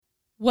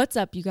What's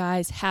up, you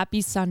guys? Happy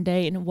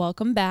Sunday and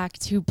welcome back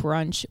to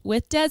Brunch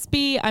with Des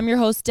B. I'm your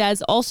host, Des,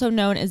 also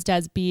known as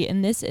Des B,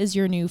 and this is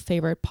your new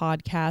favorite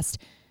podcast,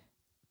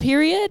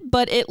 period.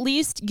 But at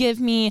least give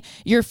me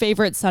your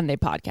favorite Sunday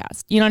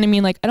podcast. You know what I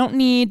mean? Like, I don't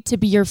need to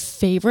be your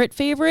favorite,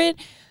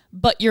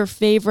 but your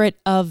favorite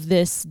of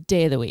this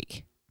day of the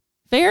week.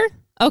 Fair?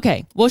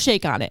 Okay, we'll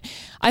shake on it.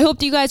 I hope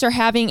that you guys are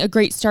having a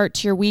great start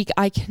to your week.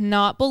 I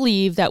cannot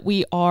believe that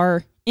we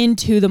are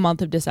into the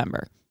month of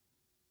December.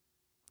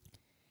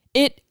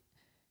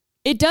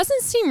 It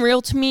doesn't seem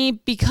real to me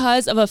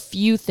because of a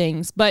few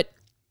things, but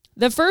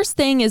the first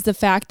thing is the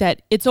fact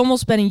that it's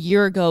almost been a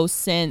year ago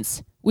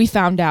since we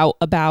found out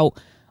about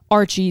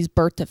Archie's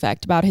birth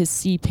defect, about his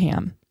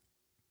CPAM.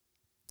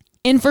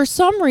 And for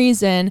some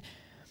reason,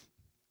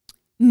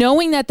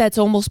 knowing that that's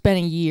almost been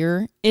a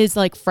year is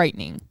like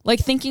frightening.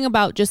 Like thinking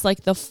about just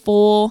like the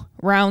full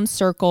round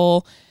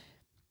circle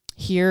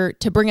here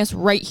to bring us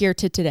right here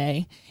to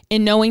today.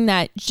 And knowing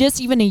that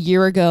just even a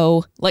year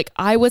ago, like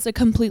I was a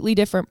completely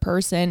different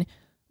person.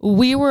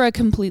 We were a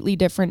completely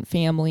different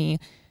family.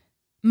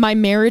 My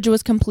marriage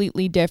was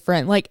completely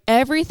different. Like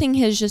everything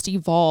has just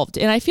evolved.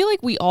 And I feel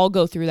like we all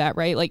go through that,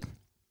 right? Like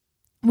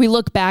we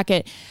look back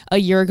at a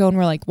year ago and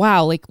we're like,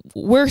 wow, like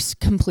we're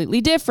completely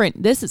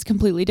different. This is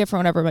completely different,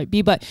 whatever it might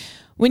be. But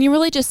when you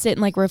really just sit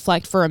and like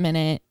reflect for a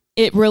minute,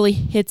 it really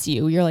hits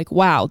you. You're like,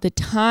 wow, the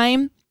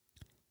time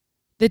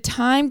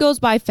goes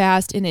by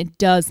fast and it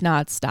does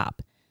not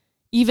stop.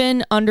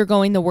 Even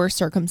undergoing the worst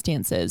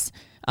circumstances.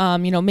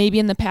 Maybe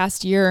in the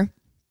past year,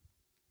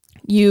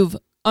 you've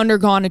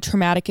undergone a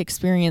traumatic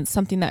experience,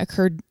 something that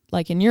occurred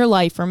like in your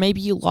life, or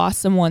maybe you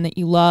lost someone that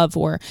you love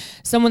or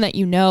someone that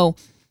you know.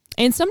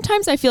 And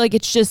sometimes I feel like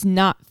it's just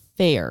not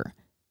fair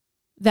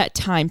that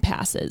time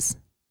passes,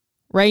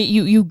 right?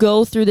 You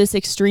go through this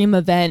extreme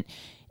event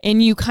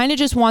and you kind of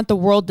just want the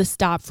world to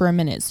stop for a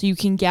minute so you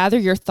can gather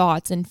your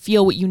thoughts and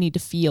feel what you need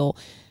to feel.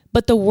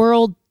 But the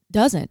world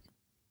doesn't.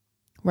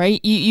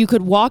 Right? You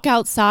could walk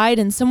outside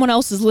and someone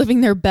else is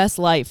living their best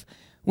life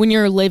when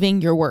you're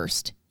living your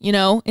worst, you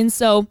know? And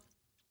so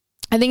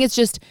I think it's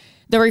just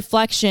the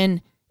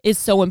reflection is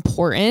so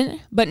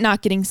important, but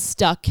not getting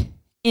stuck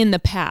in the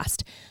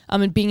past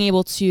and being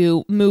able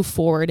to move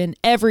forward and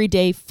every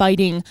day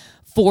fighting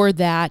for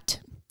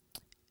that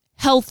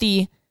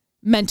healthy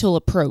mental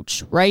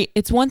approach, right?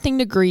 It's one thing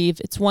to grieve.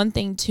 It's one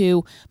thing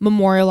to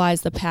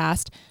memorialize the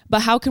past,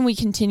 but how can we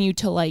continue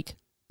to like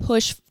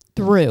push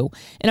through?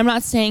 And I'm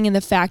not saying in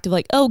the fact of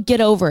like, oh, get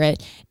over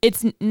it.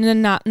 It's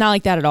not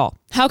like that at all.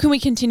 How can we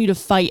continue to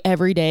fight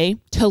every day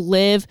to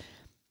live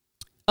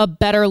a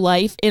better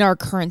life in our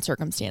current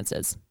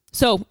circumstances?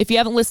 So if you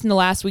haven't listened to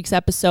last week's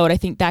episode, I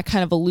think that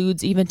kind of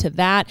alludes even to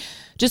that.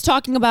 Just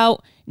talking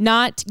about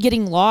not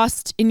getting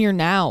lost in your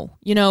now,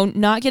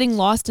 not getting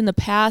lost in the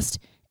past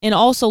and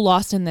also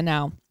lost in the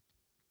now.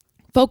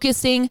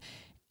 Focusing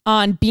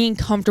on being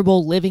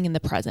comfortable living in the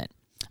present.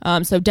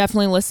 So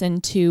definitely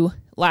listen to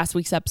last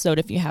week's episode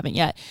if you haven't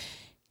yet.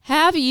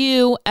 Have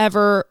you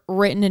ever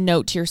written a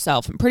note to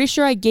yourself? I'm pretty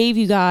sure I gave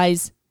you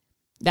guys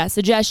that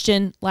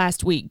suggestion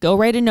last week. Go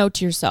write a note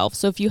to yourself.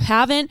 So if you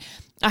haven't,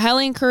 I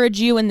highly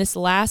encourage you in this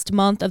last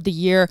month of the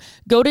year,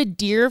 go to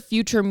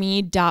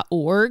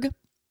dearfutureme.org.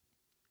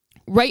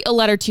 Write a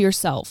letter to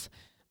yourself.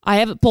 I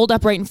have it pulled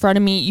up right in front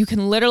of me. You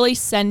can literally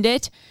send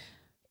it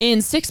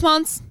in 6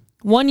 months,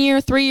 1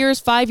 year, 3 years,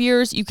 5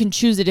 years. You can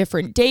choose a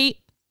different date.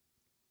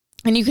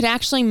 And you can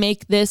actually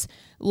make this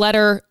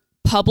letter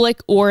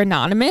public or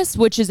anonymous,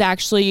 which is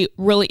actually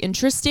really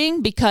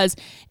interesting because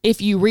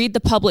if you read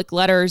the public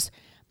letters,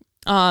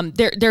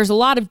 there's a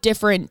lot of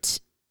different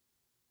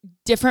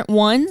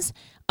ones.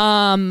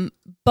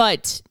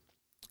 But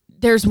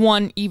there's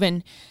one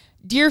even,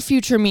 Dear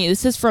Future Me,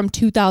 this is from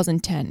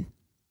 2010.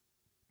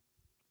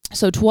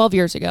 So 12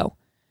 years ago.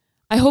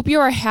 I hope you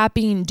are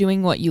happy in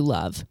doing what you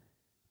love.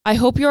 I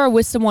hope you are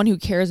with someone who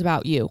cares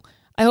about you.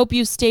 I hope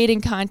you stayed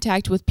in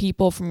contact with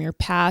people from your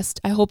past.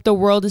 I hope the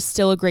world is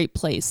still a great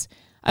place.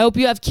 I hope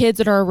you have kids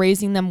that are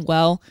raising them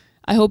well.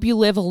 I hope you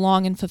live a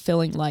long and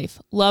fulfilling life.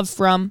 Love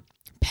from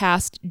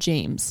Past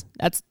James.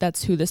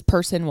 That's who this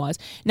person was.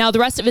 Now, the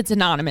rest of it's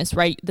anonymous,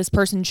 right? This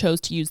person chose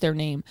to use their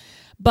name.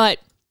 But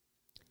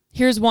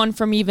here's one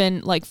from even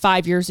like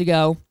 5 years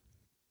ago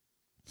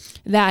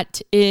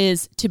that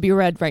is to be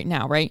read right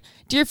now, right?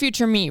 Dear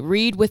Future Me,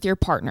 read with your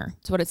partner.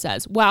 That's what it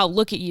says. Wow,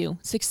 look at you.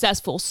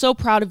 Successful. So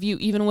proud of you,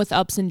 even with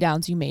ups and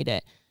downs, you made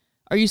it.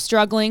 Are you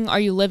struggling?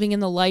 Are you living in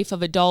the life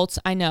of adults?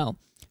 I know.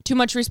 Too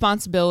much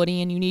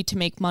responsibility and you need to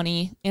make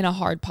money in a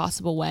hard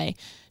possible way.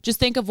 Just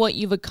think of what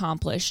you've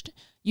accomplished.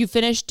 You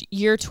finished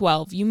year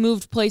 12. You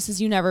moved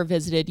places you never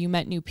visited. You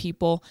met new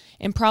people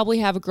and probably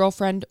have a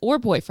girlfriend or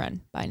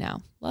boyfriend by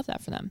now. Love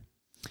that for them.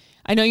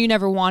 I know you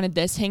never wanted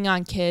this. Hang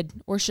on, kid.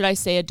 Or should I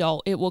say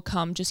adult? It will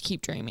come. Just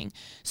keep dreaming.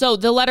 So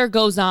the letter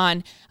goes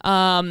on.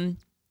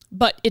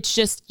 But it's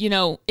just,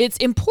 it's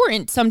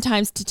important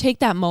sometimes to take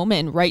that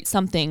moment and write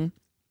something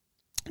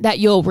that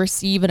you'll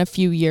receive in a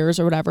few years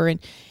or whatever.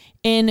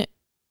 And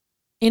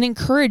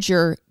encourage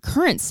your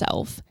current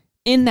self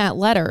in that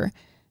letter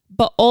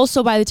But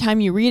also by the time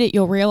you read it,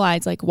 you'll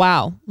realize like,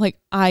 wow, like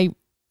I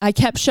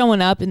kept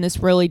showing up and this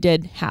really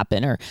did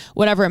happen, or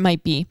whatever it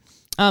might be.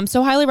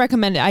 So highly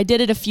recommend it. I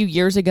did it a few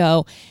years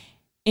ago,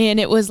 and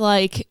it was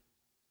like,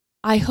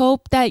 I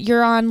hope that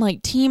you're on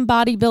like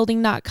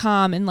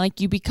teambodybuilding.com and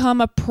like you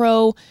become a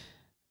pro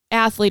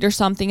athlete or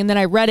something. And then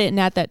I read it, and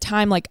at that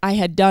time, like I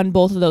had done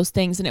both of those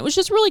things, and it was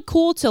just really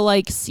cool to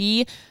like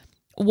see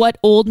what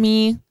old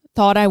me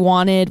thought I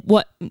wanted,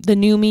 what the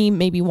new me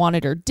maybe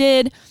wanted or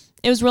did.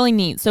 It was really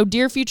neat. So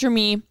Dear Future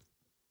Me,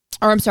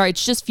 or I'm sorry,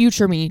 it's just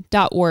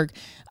futureme.org.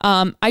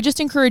 I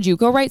just encourage you,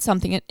 go write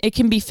something. It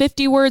can be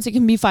 50 words. It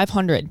can be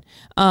 500.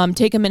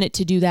 Take a minute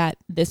to do that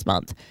this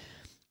month.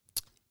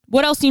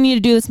 What else you need to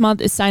do this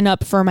month is sign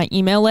up for my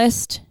email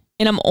list.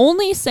 And I'm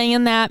only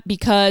saying that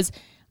because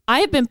I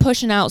have been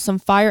pushing out some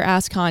fire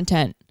ass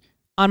content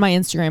on my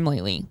Instagram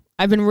lately.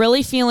 I've been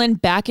really feeling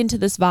back into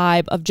this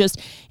vibe of just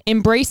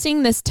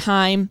embracing this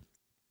time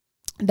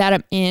that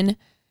I'm in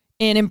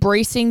and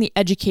embracing the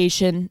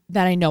education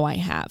that I know I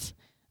have.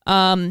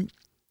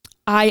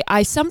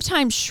 I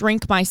sometimes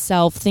shrink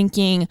myself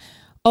thinking,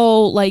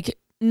 oh, like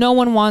no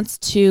one wants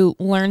to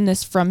learn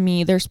this from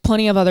me. There's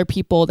plenty of other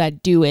people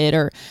that do it.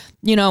 Or,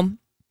 you know,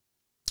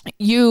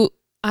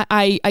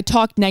 I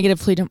talk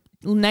negatively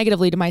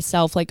to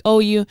myself, like, oh,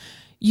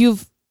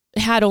 you've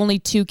had only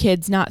 2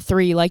 kids, not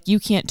 3. Like you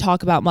can't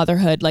talk about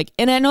motherhood. Like,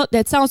 and I know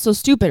that sounds so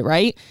stupid,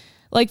 right?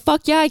 Like,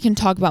 fuck yeah, I can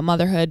talk about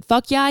motherhood.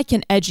 Fuck yeah, I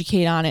can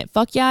educate on it.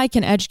 Fuck yeah, I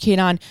can educate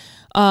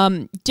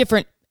on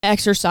different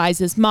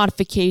exercises,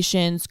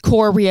 modifications,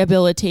 core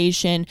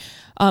rehabilitation,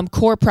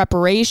 core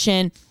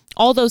preparation,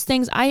 all those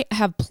things. I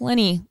have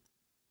plenty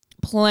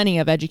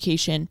of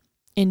education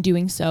in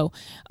doing so.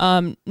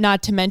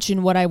 Not to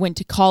mention what I went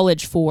to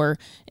college for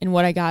and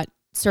what I got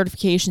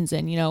certifications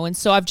in, you know. And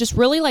so I've just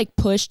really like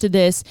pushed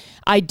this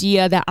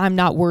idea that I'm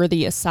not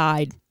worthy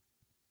aside.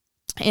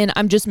 And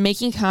I'm just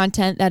making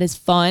content that is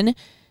fun.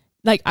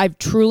 Like I've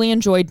truly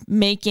enjoyed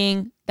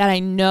making, that I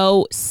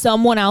know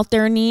someone out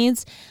there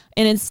needs.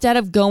 And instead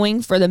of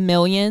going for the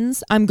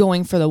millions, I'm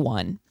going for the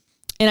one.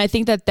 And I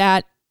think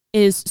that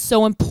is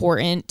so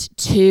important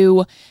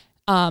to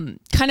kind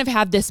of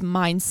have this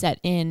mindset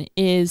in,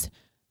 is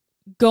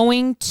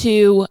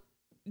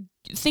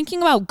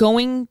thinking about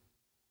going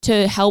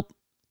to help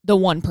the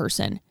one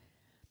person.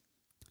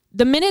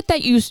 The minute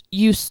that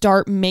you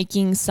start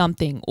making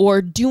something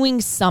or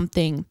doing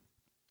something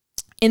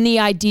in the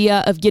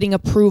idea of getting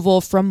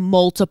approval from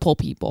multiple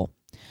people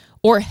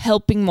or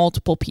helping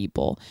multiple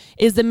people,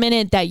 is the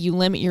minute that you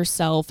limit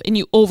yourself and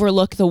you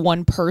overlook the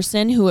one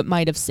person who it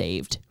might have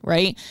saved,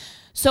 right?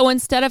 So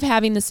instead of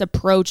having this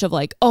approach of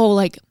like, oh,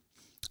 like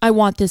I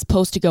want this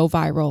post to go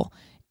viral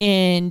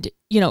and,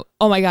 you know,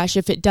 oh my gosh,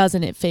 if it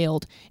doesn't, it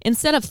failed.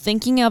 Instead of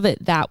thinking of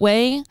it that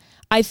way,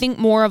 I think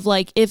more of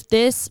like, if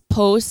this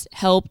post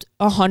helped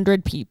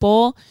 100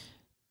 people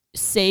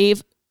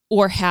save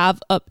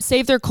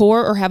their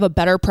core or have a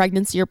better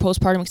pregnancy or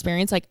postpartum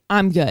experience, like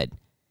I'm good.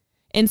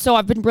 And so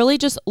I've been really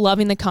just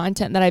loving the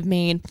content that I've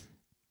made.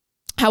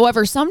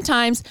 However,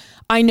 sometimes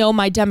I know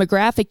my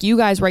demographic, you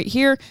guys right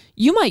here,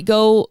 you might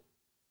go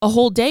a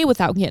whole day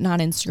without getting on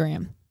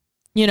Instagram.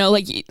 You know,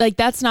 like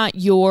that's not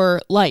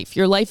your life.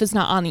 Your life is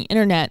not on the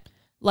internet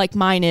like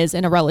mine is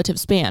in a relative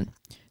span.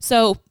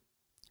 So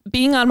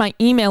being on my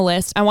email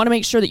list, I want to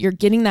make sure that you're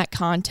getting that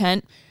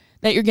content,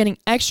 that you're getting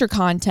extra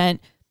content.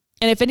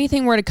 And if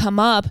anything were to come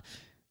up,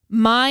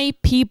 my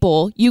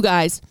people, you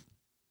guys,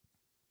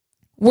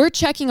 we're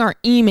checking our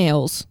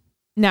emails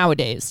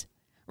nowadays,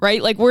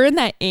 right? Like we're in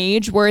that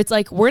age where it's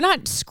like, we're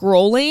not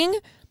scrolling.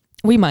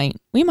 We might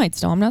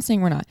still, I'm not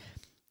saying we're not,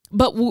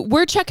 but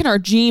we're checking our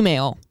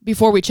Gmail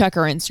before we check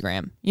our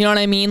Instagram. You know what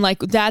I mean? Like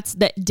that's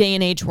the day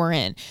and age we're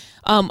in.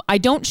 I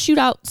don't shoot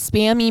out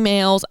spam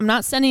emails. I'm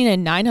not sending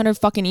in 900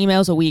 fucking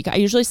emails a week. I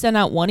usually send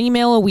out 1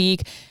 email a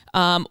week.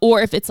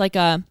 Or if it's like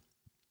a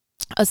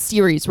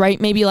series,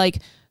 right? Maybe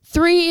like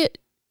 3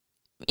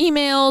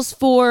 emails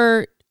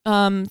for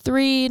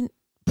 3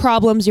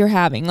 problems you're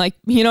having. Like,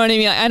 you know what I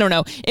mean? I don't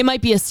know. It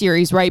might be a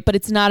series, right? But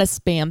it's not a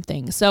spam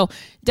thing. So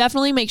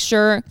definitely make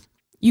sure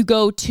you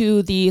go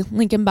to the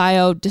link in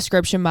bio,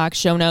 description box,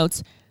 show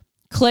notes,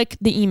 click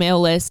the email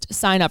list,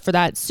 sign up for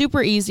that.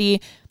 Super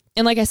easy.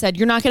 And like I said,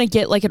 you're not going to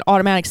get like an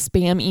automatic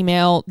spam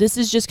email. This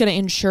is just going to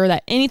ensure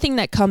that anything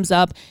that comes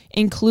up,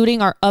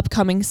 including our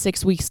upcoming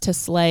 6 weeks to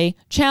slay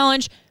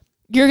challenge,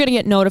 you're going to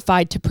get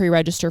notified to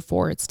pre-register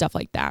for it, stuff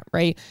like that,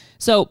 right?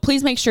 So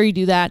please make sure you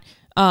do that.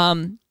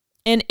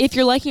 And if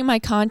you're liking my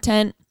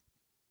content,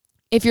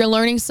 if you're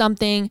learning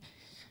something,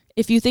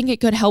 if you think it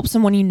could help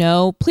someone you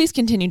know, please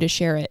continue to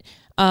share it.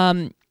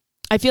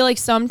 I feel like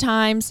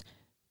sometimes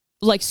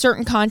like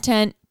certain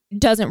content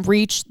doesn't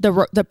reach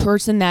the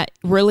person that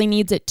really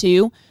needs it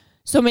too.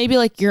 So maybe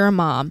like you're a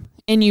mom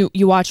and you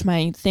watch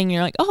my thing and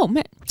you're like, oh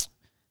man,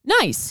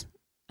 nice.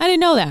 I didn't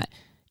know that.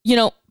 You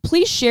know,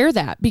 please share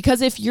that,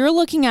 because if you're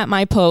looking at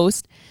my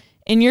post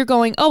and you're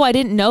going, oh, I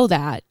didn't know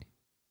that,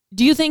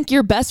 Do you think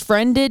your best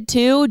friend did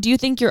too? Do you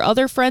think your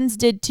other friends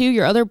did too?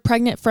 Your other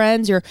pregnant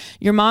friends, your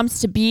moms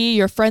to be,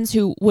 your friends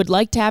who would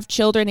like to have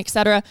children,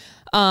 etc.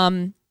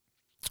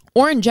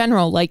 Or in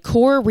general, like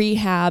core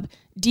rehab,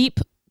 deep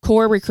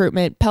core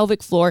recruitment,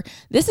 pelvic floor.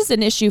 This is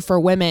an issue for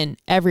women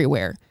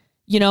everywhere.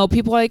 You know,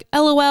 people are like,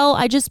 LOL,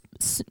 I just,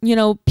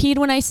 peed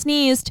when I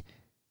sneezed.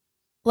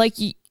 Like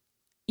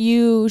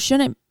you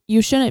shouldn't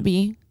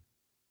be.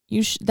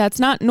 That's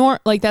not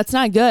that's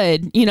not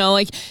good,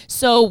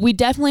 so we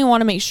definitely want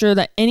to make sure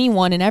that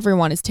anyone and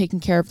everyone is taking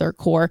care of their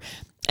core.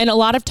 And a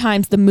lot of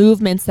times the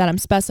movements that I'm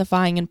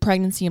specifying in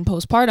pregnancy and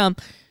postpartum,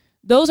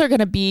 those are going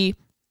to be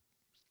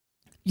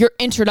your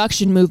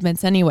introduction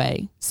movements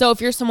anyway. So if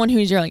you're someone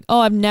you're like,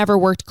 oh, I've never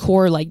worked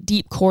core, like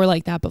deep core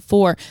like that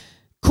before,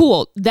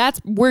 cool.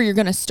 That's where you're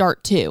going to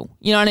start too.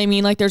 You know what I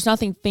mean? Like there's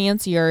nothing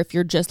fancier if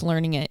you're just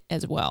learning it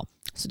as well.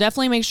 So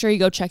definitely make sure you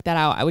go check that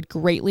out. I would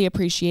greatly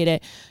appreciate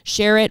it.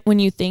 Share it when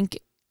you think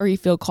or you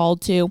feel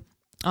called to,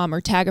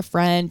 or tag a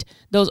friend.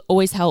 Those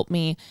always help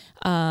me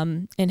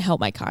and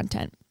help my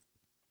content.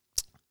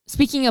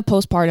 Speaking of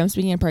postpartum,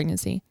 speaking of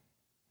pregnancy,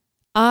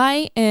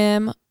 I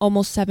am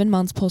almost 7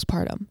 months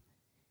postpartum.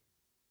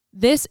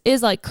 This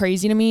is like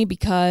crazy to me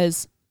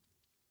because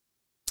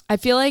I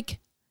feel like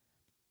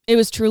it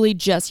was truly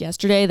just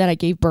yesterday that I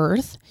gave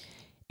birth.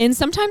 And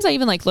sometimes I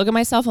even like look at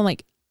myself, I'm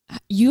like,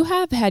 you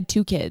have had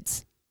 2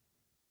 kids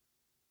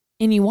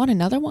and you want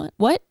another one?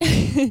 What?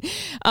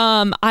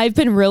 I've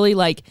been really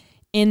like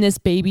in this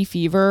baby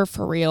fever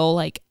for real.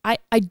 Like, I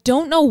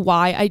don't know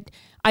why.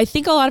 I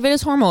think a lot of it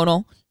is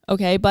hormonal.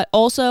 Okay. But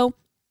also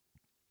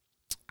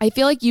I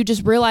feel like you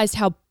just realized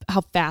how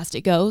fast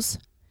it goes.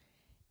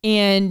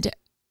 And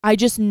I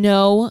just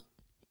know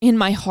in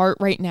my heart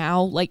right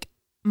now, like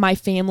my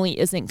family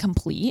isn't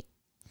complete.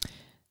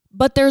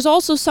 But there's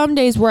also some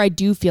days where I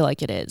do feel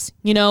like it is,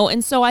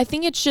 And so I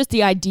think it's just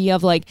the idea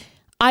of like,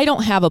 I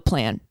don't have a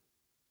plan.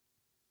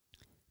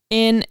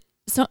 And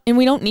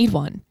we don't need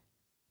one,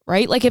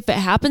 right? Like if it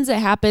happens, it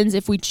happens.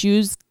 If we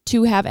choose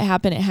to have it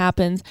happen, it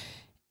happens.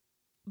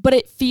 But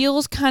it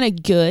feels kind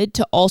of good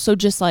to also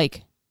just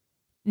like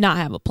not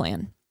have a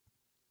plan.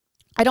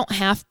 I don't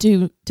have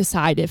to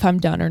decide if I'm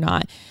done or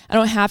not. I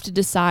don't have to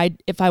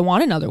decide if I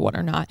want another one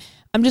or not.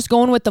 I'm just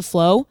going with the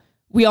flow.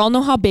 We all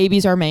know how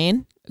babies are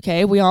made.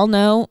 Okay, we all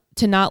know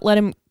to not let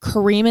him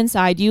cream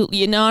inside you.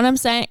 You know what I'm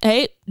saying?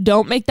 Hey,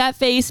 don't make that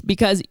face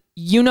because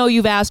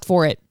you've asked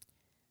for it.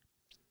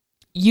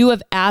 You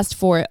have asked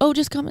for it. Oh,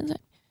 just come inside.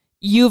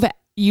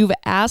 You've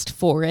asked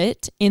for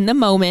it in the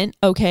moment,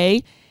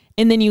 okay?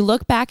 And then you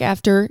look back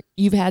after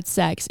you've had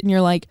sex and you're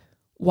like,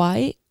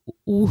 why?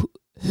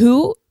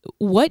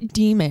 What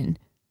demon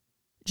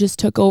just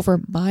took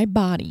over my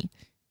body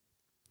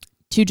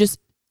to just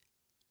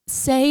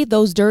say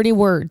those dirty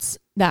words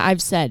that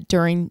I've said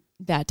during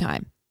that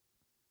time?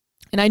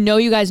 And I know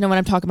you guys know what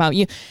I'm talking about.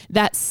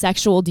 That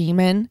sexual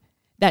demon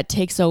that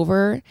takes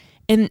over,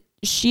 and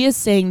she is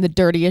saying the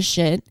dirtiest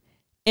shit.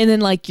 And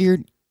then like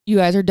you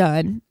guys are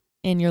done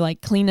and you're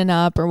like cleaning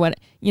up or what,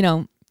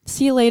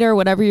 see you later,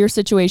 whatever your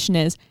situation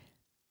is.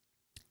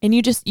 And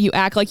you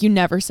act like you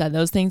never said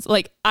those things.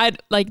 Like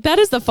that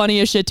is the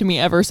funniest shit to me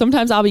ever.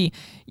 Sometimes I'll be,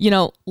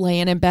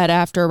 laying in bed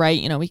after,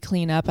 right? We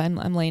clean up. I'm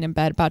laying in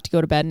bed about to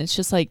go to bed. And it's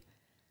just like,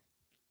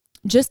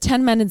 just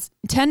 10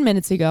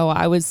 minutes ago,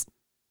 I was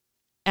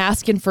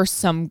asking for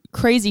some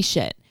crazy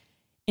shit.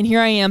 And here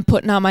I am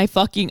putting on my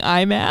fucking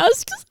eye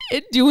masks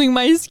and doing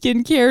my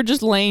skincare,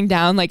 just laying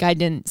down like I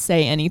didn't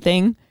say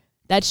anything.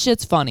 That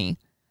shit's funny.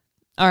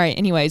 All right.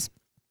 Anyways,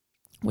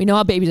 we know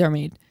how babies are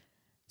made.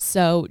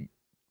 So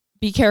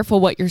be careful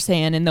what you're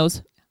saying in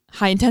those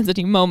high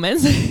intensity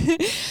moments.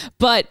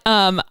 But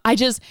I'm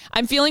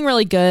feeling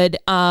really good.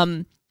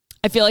 I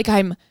feel like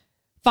I'm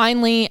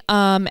finally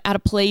at a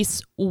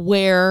place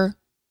where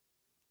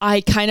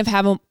I kind of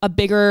have a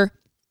bigger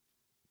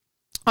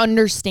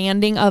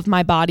understanding of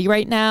my body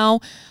right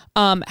now,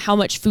 how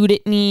much food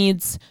it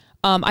needs.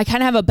 I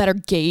kind of have a better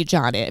gauge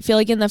on it. I feel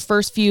like in the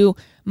first few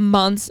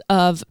months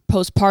of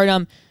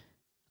postpartum,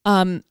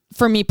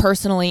 for me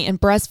personally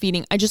and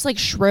breastfeeding, I just like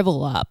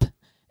shrivel up.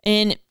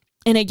 And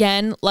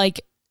again,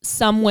 like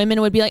some women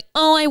would be like,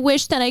 oh, I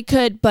wish that I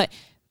could, but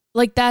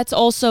like that's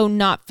also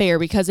not fair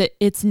because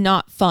it's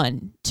not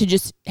fun to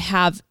just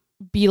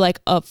be like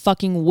a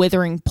fucking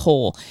withering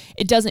pole.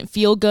 It doesn't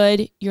feel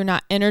good. You're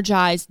not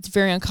energized. It's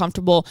very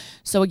uncomfortable.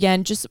 So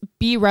again, just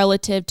be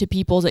relative to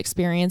people's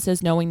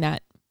experiences, knowing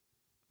that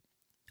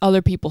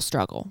other people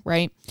struggle,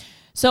 right?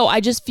 So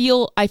I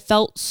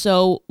felt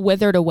so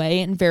withered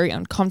away and very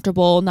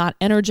uncomfortable, not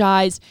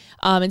energized.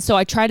 And so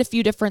I tried a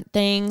few different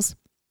things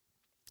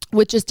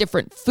with just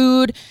different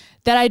food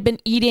that I'd been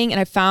eating. And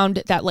I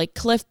found that like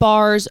Cliff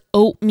Bars,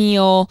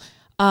 oatmeal,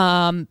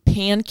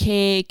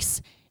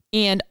 pancakes,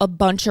 and a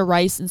bunch of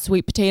rice and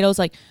sweet potatoes,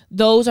 like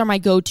those are my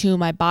go-to.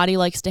 My body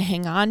likes to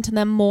hang on to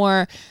them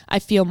more. I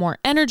feel more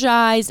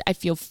energized. I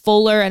feel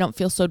fuller. I don't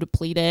feel so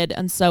depleted.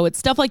 And so it's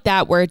stuff like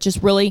that where it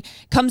just really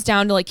comes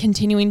down to like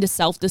continuing to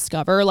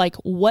self-discover, like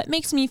what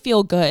makes me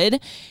feel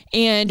good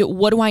and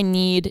what do I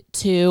need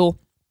to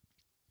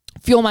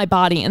fuel my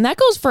body. And that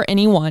goes for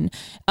anyone,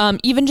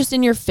 even just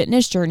in your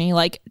fitness journey,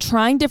 like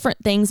trying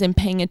different things and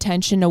paying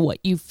attention to what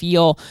you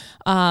feel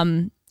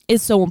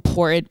is so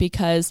important,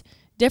 because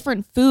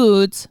different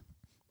foods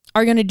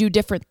are going to do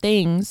different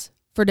things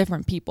for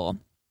different people.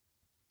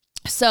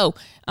 So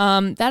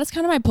that is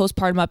kind of my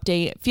postpartum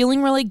update.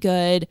 Feeling really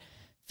good,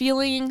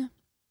 feeling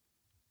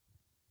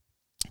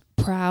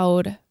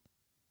proud,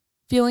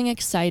 feeling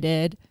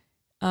excited.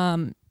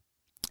 And,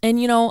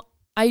 you know,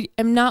 I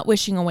am not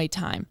wishing away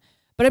time,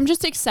 but I'm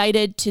just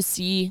excited to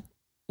see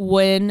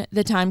when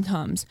the time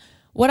comes,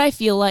 what I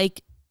feel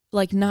like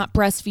not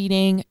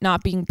breastfeeding,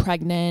 not being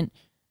pregnant,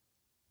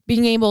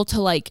 being able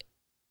to like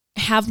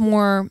have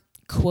more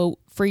quote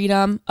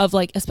freedom of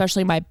like,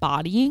 especially my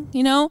body,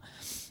 you know?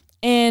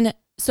 And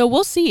so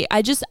we'll see.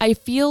 I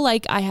feel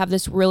like I have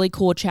this really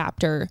cool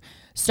chapter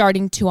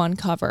starting to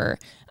uncover.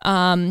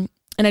 And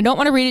I don't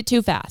want to read it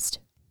too fast.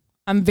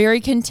 I'm very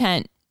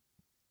content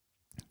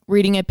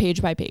reading it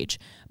page by page,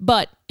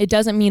 but it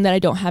doesn't mean that I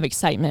don't have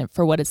excitement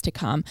for what is to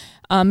come.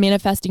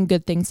 Manifesting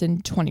good things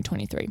in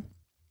 2023.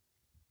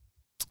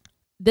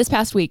 This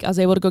past week, I was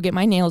able to go get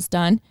my nails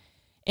done.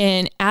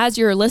 And as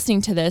you're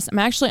listening to this, I'm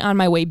actually on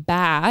my way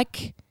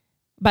back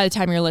by the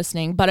time you're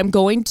listening, but I'm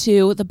going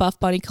to the Buff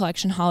Bunny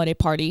Collection holiday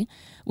party.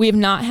 We have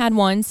not had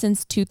one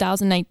since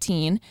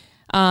 2019.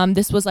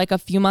 This was like a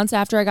few months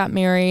after I got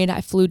married. I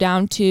flew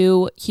down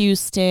to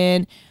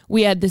Houston.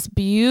 We had this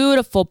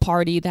beautiful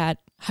party that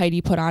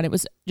Heidi put on. It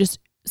was just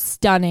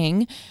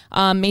stunning.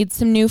 Made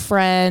some new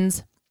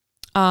friends.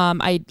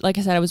 Like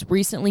I said, I was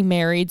recently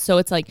married, so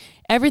it's like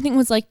everything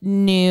was like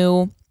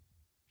new,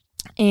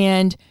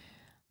 and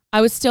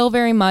I was still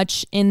very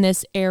much in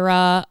this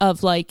era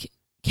of like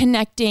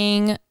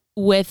connecting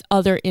with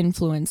other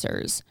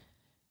influencers.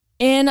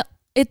 And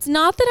it's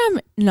not that I'm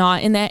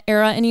not in that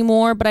era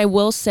anymore, but I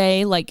will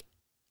say like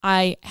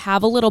I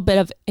have a little bit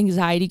of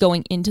anxiety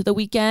going into the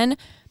weekend,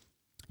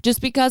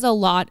 just because a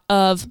lot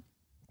of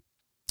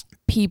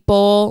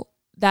people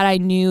that I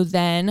knew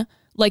then,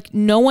 like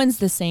no one's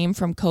the same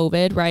from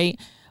COVID, right?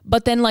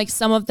 But then like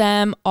some of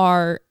them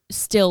are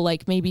still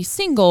like maybe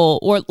single,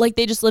 or like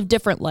they just live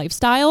different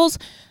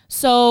lifestyles.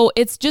 So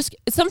it's just,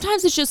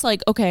 sometimes it's just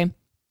like, okay,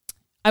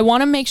 I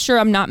want to make sure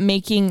I'm not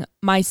making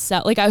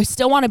myself, like I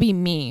still want to be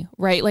me,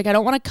 right? Like I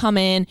don't want to come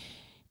in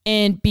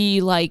and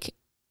be like,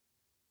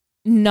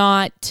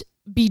 not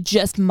be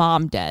just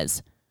mom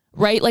Des,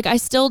 right? Like I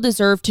still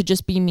deserve to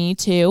just be me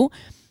too,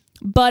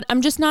 but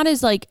I'm just not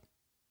as like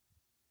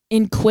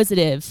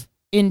inquisitive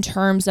in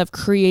terms of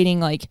creating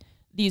like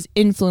these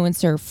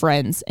influencer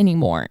friends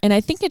anymore. And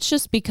I think it's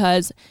just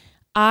because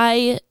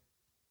I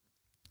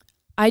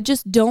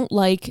just don't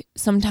like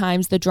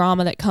sometimes the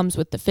drama that comes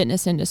with the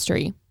fitness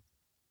industry.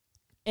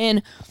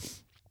 And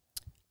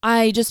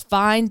I just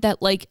find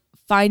that like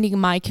finding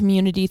my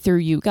community through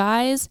you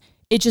guys,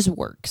 it just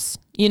works.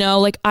 You know,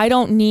 like I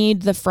don't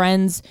need the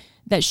friends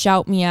that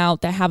shout me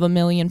out that have 1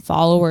 million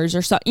followers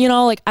or so, you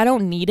know, like I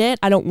don't need it.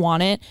 I don't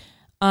want it.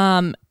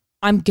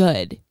 I'm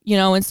good, you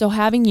know, and so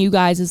having you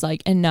guys is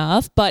like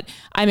enough, but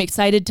I'm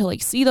excited to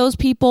like see those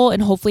people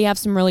and hopefully have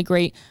some really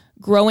great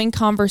growing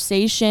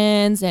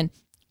conversations and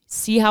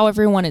see how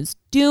everyone is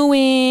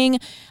doing,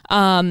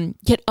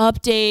 get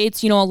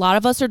updates. You know, a lot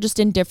of us are just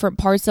in different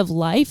parts of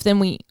life than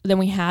we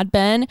had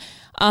been.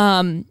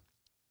 And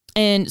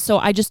so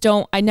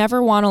I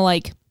never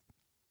want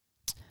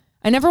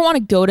to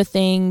go to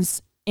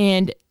things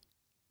and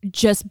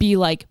just be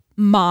like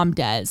mom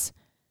Des.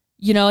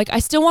 You know, like I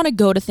still want to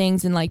go to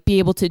things and like be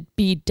able to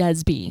be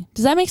Desby.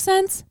 Does that make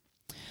sense?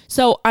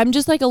 So I'm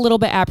just like a little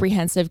bit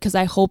apprehensive because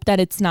I hope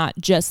that it's not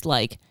just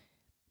like,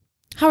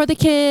 how are the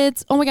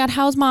kids? Oh my God,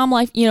 how's mom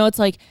life? You know, it's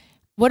like,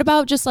 what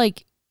about just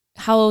like,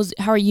 how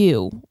are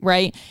you?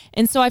 Right.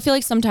 And so I feel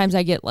like sometimes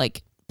I get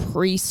like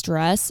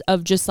pre-stress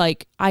of just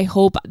like, I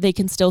hope they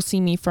can still see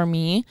me for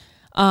me.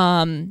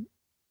 And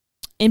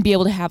be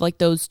able to have like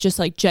those just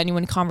like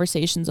genuine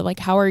conversations of like,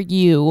 how are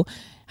you?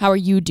 How are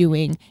you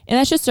doing? And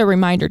that's just a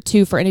reminder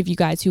too, for any of you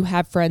guys who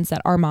have friends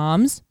that are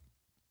moms.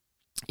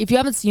 If you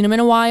haven't seen them in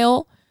a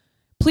while,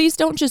 please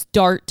don't just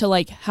dart to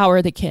like, how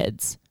are the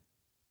kids?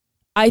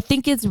 I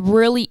think it's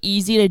really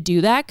easy to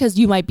do that because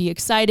you might be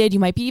excited. You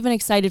might be even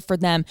excited for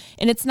them.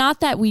 And it's not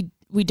that we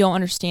don't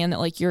understand that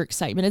like your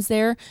excitement is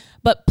there,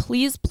 but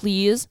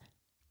please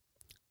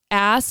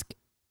ask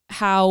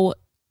how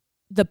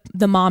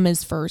the mom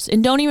is first.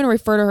 And don't even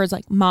refer to her as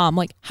like mom.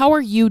 Like, how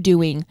are you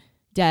doing,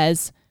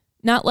 Des?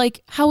 Not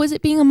like, how is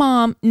it being a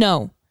mom?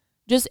 No,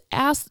 just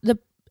ask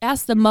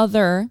the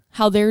mother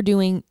how they're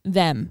doing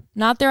them,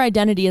 not their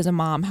identity as a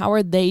mom. How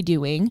are they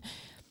doing?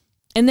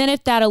 And then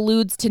if that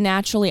alludes to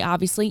naturally,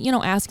 obviously, you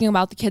know, asking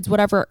about the kids,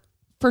 whatever,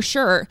 for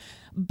sure.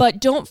 But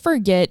don't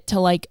forget to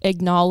like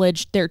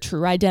acknowledge their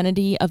true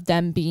identity of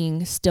them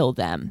being still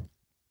them.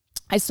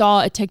 I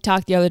saw a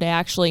TikTok the other day,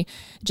 actually,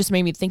 just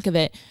made me think of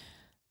it.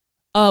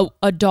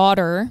 A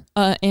daughter,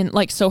 and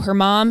like, so her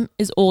mom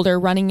is older,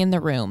 running in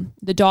the room.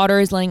 The daughter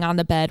is laying on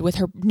the bed with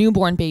her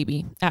newborn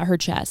baby at her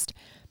chest.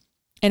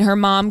 and her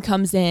mom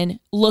comes in,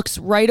 looks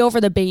right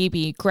over the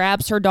baby,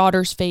 grabs her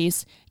daughter's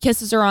face,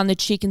 kisses her on the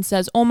cheek and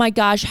says, "Oh my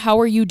gosh, how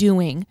are you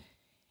doing?"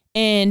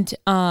 And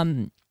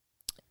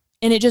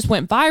it just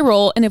went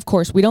viral. And of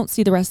course, we don't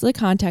see the rest of the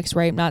context,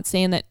 right? I'm not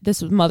saying that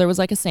this mother was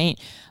like a saint,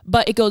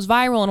 but it goes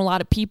viral and a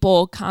lot of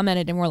people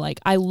commented and were like,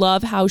 "I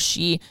love how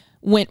she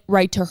went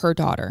right to her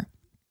daughter.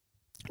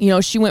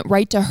 She went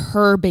right to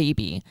her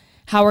baby.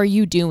 How are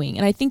you doing?"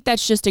 And I think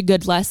that's just a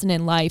good lesson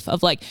in life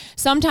of like,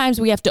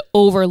 sometimes we have to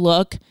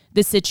overlook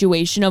the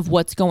situation of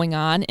what's going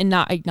on and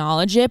not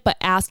acknowledge it, but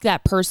ask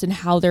that person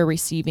how they're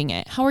receiving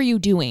it. How are you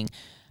doing?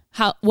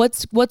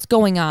 What's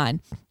going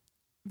on?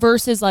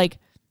 Versus like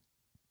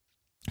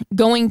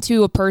going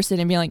to a person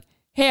and being like,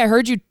 "Hey, I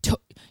heard you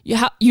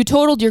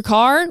totaled your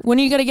car. When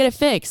are you going to get it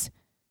fixed?"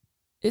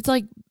 It's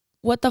like,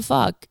 what the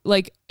fuck?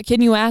 Like,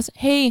 can you ask,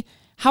 "Hey,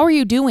 how are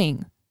you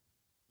doing?"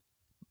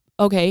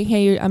 "Okay,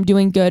 hey, I'm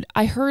doing good.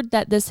 I heard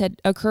that this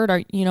had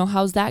occurred.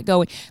 How's that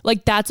going?"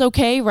 Like, that's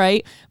okay,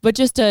 right? But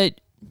just to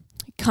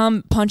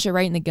come punch it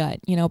right in the gut,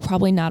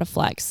 probably not a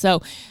flex.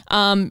 So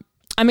I'm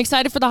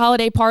excited for the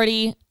holiday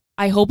party.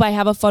 I hope I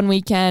have a fun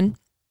weekend.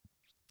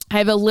 I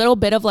have a little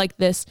bit of like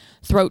this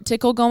throat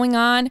tickle going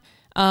on.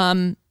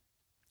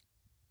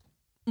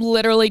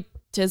 Literally,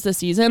 'tis the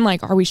season.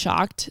 Like, are we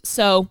shocked?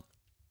 So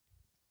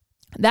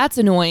that's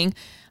annoying.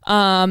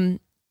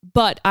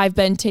 But I've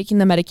been taking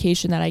the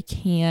medication that I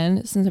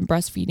can since I'm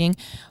breastfeeding,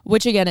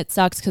 which again, it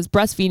sucks because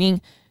breastfeeding,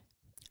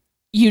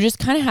 you just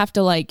kind of have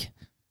to like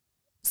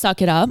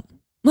suck it up.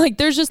 Like,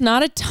 there's just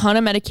not a ton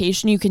of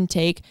medication you can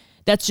take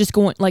that's just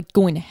going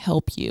to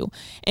help you.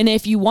 And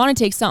if you want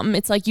to take something,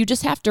 it's like you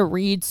just have to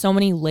read so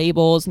many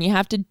labels and you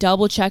have to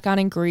double check on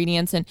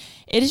ingredients, and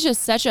it is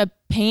just such a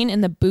pain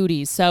in the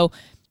booty. So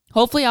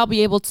hopefully I'll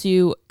be able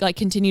to like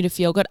continue to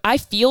feel good. I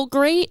feel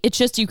great. It's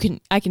just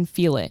I can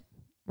feel it,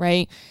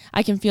 right?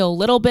 I can feel a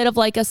little bit of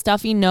like a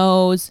stuffy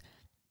nose,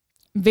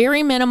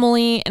 very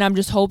minimally, and I'm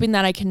just hoping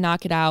that I can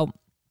knock it out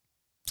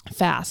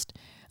fast.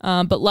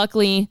 But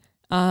luckily,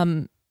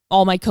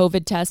 all my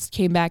COVID tests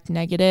came back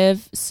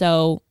negative.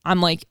 So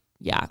I'm like,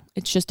 yeah,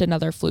 it's just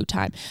another flu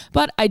time.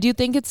 But I do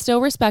think it's still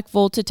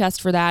respectful to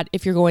test for that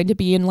if you're going to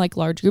be in like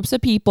large groups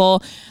of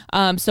people.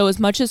 So as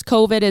much as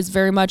COVID is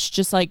very much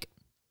just like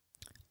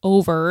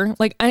over,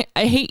 like I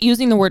hate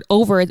using the word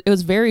over. It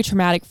was very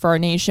traumatic for our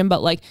nation,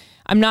 but like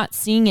I'm not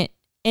seeing it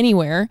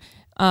anywhere.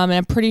 And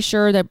I'm pretty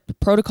sure that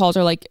protocols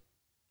are like,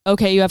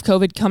 okay, you have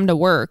COVID, come to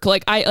work.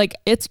 Like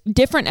it's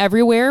different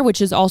everywhere, which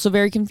is also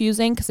very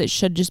confusing because it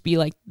should just be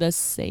like the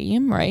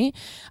same, right?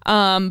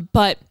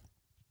 But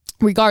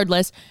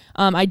regardless,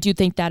 I do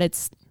think that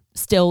it's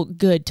still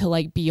good to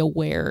like be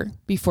aware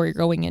before you're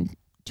going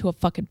into a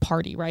fucking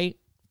party, right?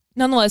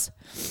 Nonetheless,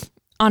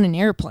 on an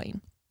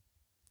airplane.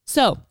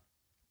 So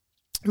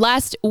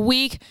last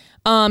week,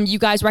 you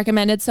guys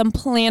recommended some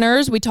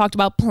planners. We talked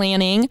about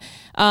planning.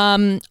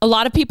 A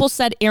lot of people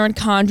said Erin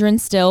Condren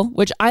still,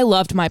 which I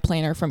loved my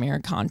planner from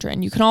Erin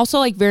Condren. You can also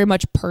like very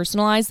much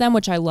personalize them,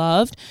 which I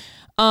loved.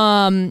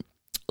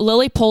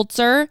 Lily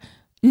Pulitzer,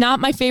 not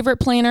my favorite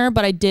planner,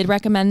 but I did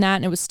recommend that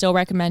and it was still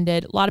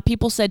recommended. A lot of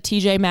people said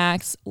TJ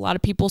Maxx. A lot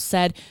of people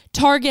said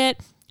Target.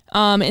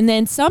 And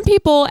then some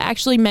people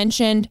actually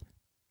mentioned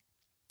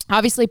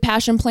obviously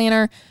Passion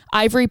Planner,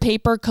 Ivory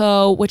Paper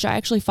Co., which I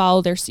actually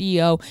follow their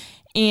CEO,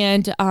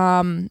 and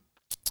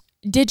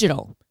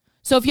digital.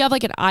 So if you have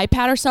like an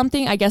iPad or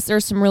something, I guess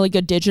there's some really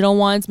good digital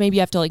ones. Maybe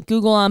you have to like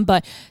Google them,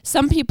 but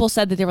some people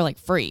said that they were like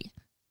free.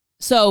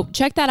 So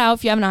check that out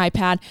if you have an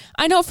iPad.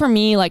 I know for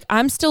me, like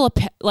I'm still a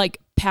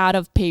pad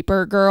of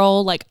paper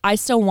girl. Like I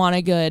still want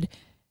a good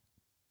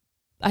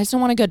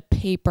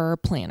paper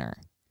planner,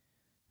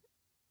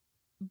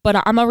 but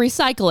I'm gonna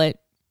recycle it.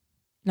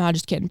 No,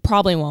 just kidding.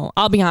 Probably won't.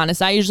 I'll be honest.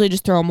 I usually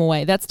just throw them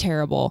away. That's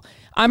terrible.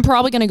 I'm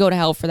probably going to go to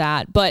hell for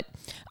that. But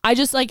I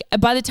just like,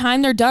 by the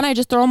time they're done, I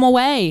just throw them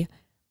away.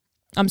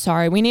 I'm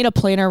sorry. We need a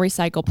planner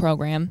recycle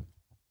program.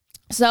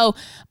 So,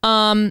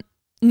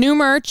 new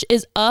merch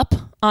is up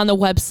on the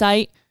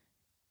website.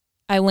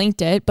 I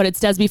linked it, but it's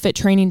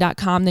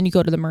desbefittraining.com. Then you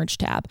go to the merch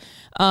tab.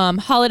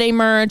 Holiday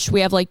merch. We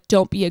have like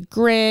Don't Be a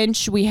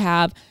Grinch. We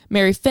have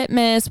Merry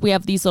Fitmas. We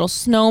have these little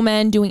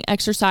snowmen doing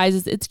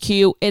exercises. It's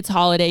cute. It's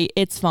holiday.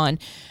 It's fun.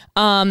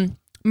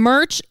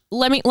 Merch.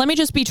 Let me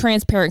just be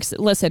transparent.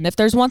 Listen, if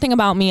there's one thing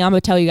about me, I'm gonna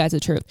tell you guys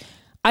the truth.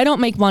 I don't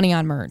make money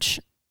on merch.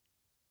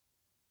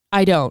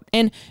 I don't.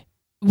 And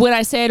when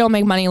I say I don't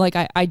make money, like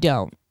I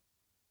don't,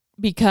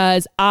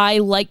 because I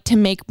like to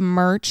make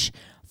merch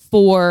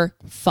for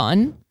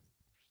fun.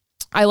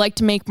 I like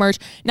to make merch.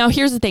 Now,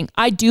 here's the thing.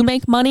 I do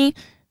make money.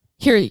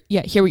 Here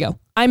we go.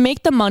 I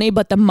make the money,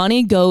 but the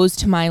money goes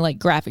to my like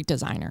graphic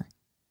designer.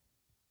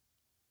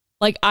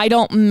 Like I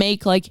don't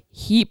make like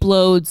heap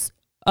loads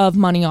of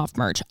money off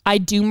merch. I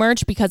do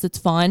merch because it's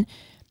fun.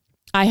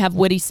 I have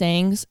witty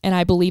sayings and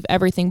I believe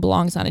everything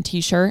belongs on a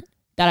t-shirt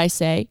that I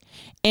say.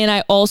 And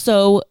I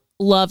also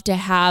love to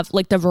have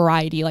like the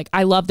variety. Like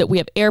I love that we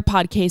have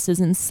AirPod cases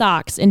and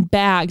socks and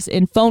bags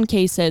and phone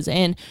cases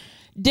and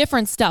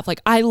different stuff.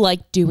 Like I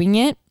like doing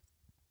it.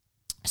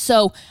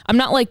 So I'm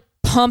not like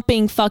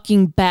pumping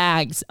fucking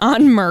bags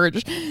on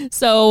merch.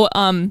 So,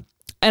 and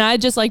I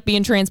just like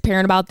being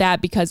transparent about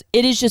that because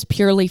it is just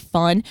purely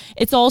fun.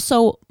 It's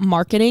also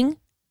marketing.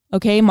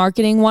 Okay.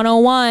 Marketing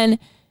 101.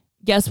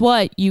 Guess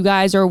what? You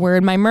guys are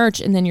wearing my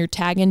merch and then you're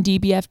tagging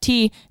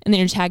DBFT and then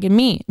you're tagging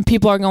me. And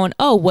people are going,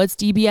 oh, what's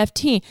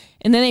DBFT?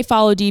 And then they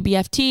follow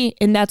DBFT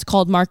and that's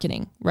called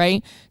marketing,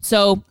 right?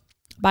 So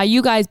by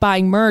you guys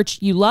buying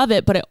merch, you love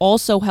it, but it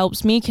also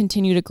helps me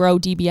continue to grow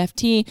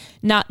DBFT,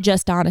 not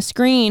just on a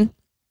screen,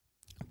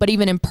 but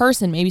even in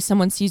person. Maybe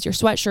someone sees your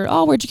sweatshirt.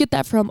 Oh, where'd you get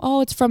that from?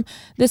 Oh, it's from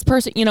this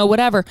person,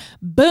 whatever.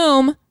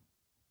 Boom.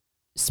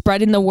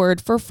 Spreading the word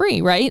for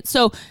free, right?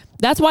 So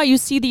that's why you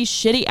see these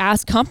shitty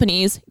ass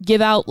companies give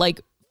out like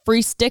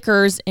free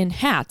stickers and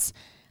hats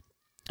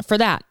for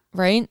that,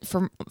 right?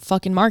 For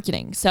fucking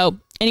marketing. So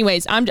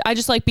anyways, I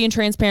just like being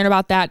transparent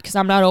about that because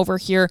I'm not over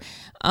here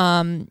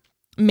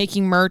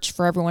making merch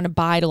for everyone to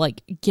buy to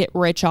like get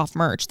rich off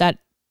merch. That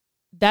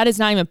is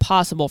not even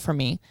possible for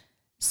me.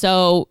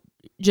 So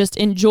just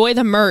enjoy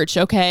the merch,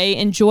 okay?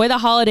 Enjoy the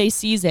holiday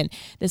season.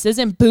 This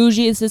isn't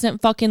bougie. This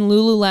isn't fucking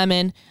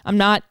Lululemon. I'm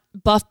not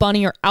Buff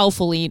Bunny or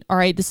Alpha Elite, all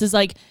right? This is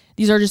like,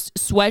 these are just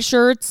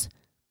sweatshirts,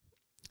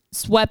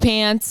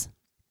 sweatpants,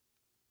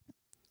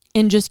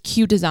 and just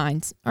cute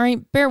designs, all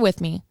right? Bear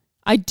with me.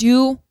 I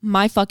do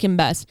my fucking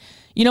best.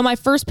 My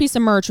first piece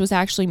of merch was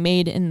actually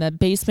made in the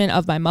basement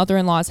of my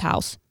mother-in-law's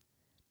house.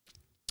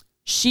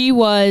 She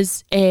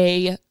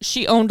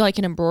owned like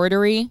an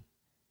embroidery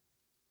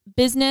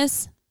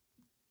business.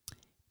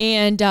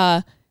 And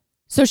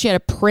so she had a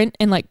print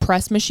and like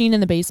press machine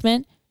in the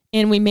basement.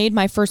 And we made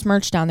my first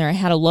merch down there. I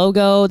had a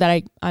logo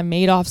that I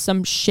made off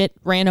some shit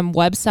random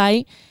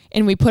website.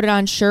 And we put it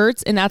on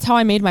shirts. And that's how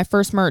I made my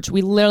first merch.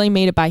 We literally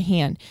made it by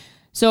hand.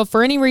 So if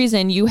for any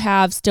reason you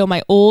have still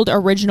my old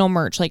original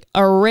merch, like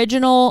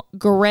original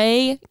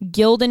gray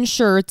Gildan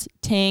shirts,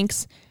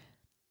 tanks,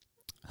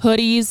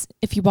 hoodies,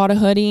 if you bought a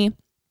hoodie,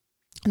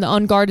 the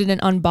Unguarded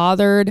and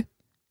Unbothered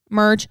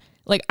merch,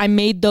 like I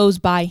made those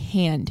by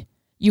hand.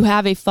 You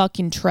have a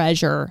fucking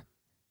treasure.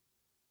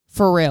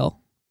 For real.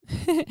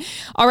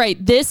 All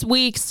right. This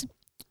week's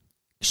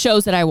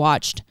shows that I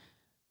watched.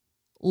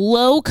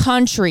 Low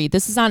Country.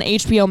 This is on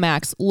HBO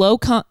Max.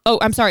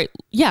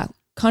 Yeah.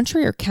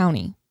 Country or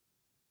County?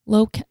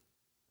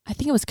 I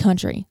think it was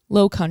Country.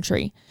 Low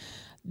Country.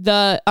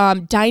 The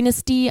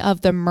Dynasty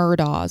of the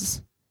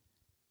Murdaws.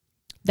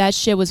 That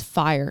shit was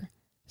fire.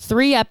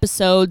 3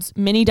 episodes,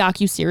 mini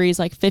docuseries,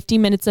 like 50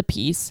 minutes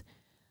apiece.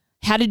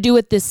 Had to do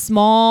with this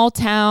small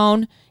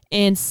town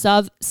in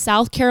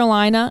South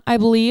Carolina, I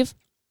believe.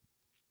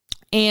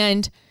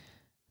 And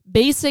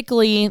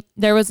basically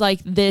there was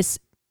like this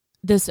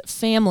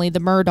family, the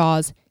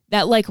Murdaws,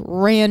 that like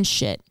ran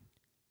shit.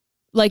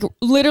 Like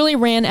literally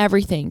ran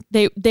everything.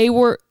 They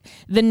were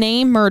the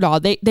name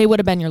Murdaugh. They would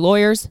have been your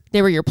lawyers.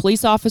 They were your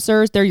police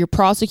officers. They're your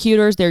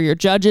prosecutors. They're your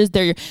judges.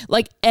 They're your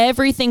like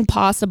everything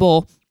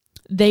possible.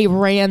 They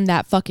ran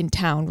that fucking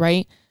town,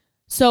 right?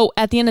 So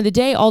at the end of the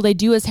day, all they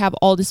do is have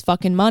all this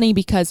fucking money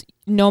because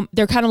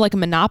they're kind of like a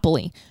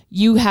monopoly.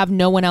 You have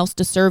no one else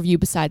to serve you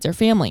besides their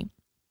family.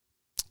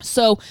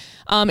 So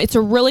it's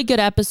a really good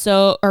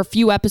episode or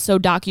few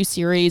episode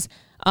docuseries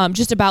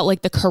just about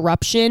like the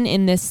corruption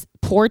in this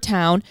poor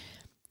town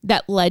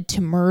that led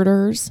to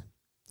murders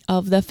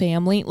of the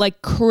family.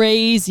 Like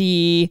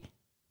crazy.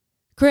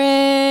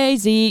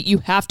 You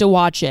have to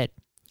watch it.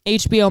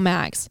 HBO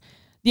Max.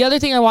 The other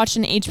thing I watched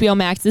in HBO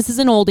Max, this is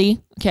an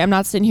oldie. Okay, I'm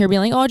not sitting here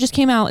being like, oh, it just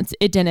came out.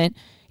 It didn't.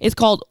 It's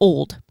called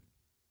Old.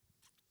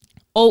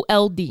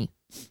 OLD.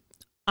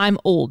 I'm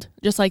old.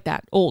 Just like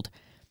that. Old.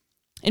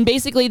 And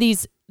basically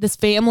this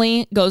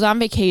family goes on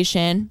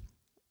vacation,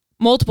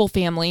 multiple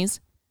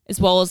families,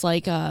 as well as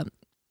like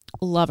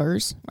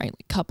lovers, right?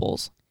 Like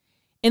couples.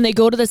 And they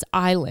go to this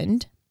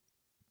island.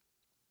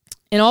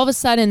 And all of a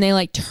sudden they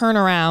like turn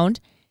around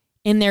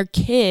and their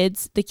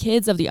kids, the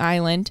kids of the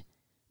island,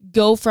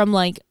 go from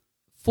like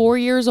 4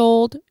 years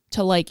old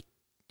to like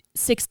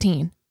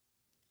 16.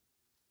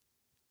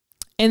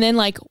 And then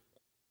like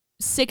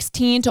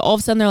 16 to all of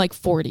a sudden they're like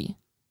 40.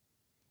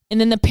 And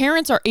then the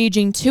parents are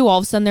aging too. All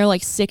of a sudden they're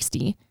like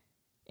 60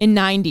 and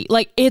 90.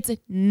 Like it's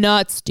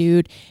nuts,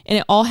 dude. And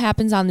it all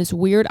happens on this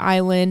weird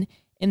island.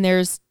 And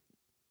there's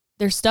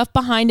stuff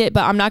behind it,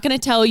 but I'm not going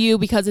to tell you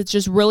because it's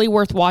just really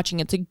worth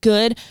watching. It's a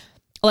good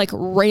like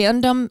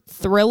random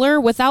thriller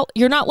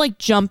you're not like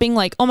jumping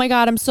like, oh my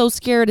God, I'm so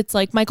scared. It's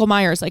like Michael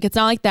Myers. Like it's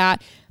not like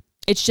that.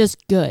 It's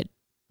just good.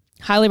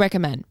 Highly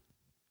recommend.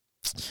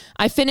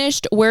 I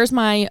finished Where's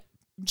My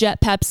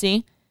Jet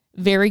Pepsi.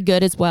 Very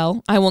good as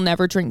well. I will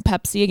never drink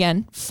Pepsi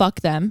again.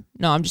 Fuck them.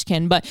 No, I'm just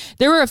kidding. But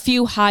there were a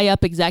few high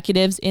up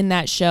executives in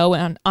that show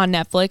on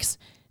Netflix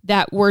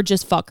that were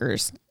just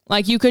fuckers.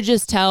 Like you could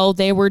just tell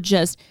they were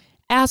just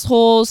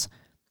assholes.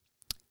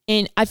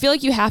 And I feel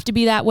like you have to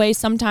be that way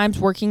sometimes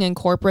working in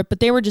corporate, but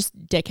they were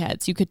just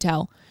dickheads. You could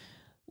tell.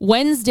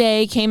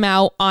 Wednesday came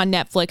out on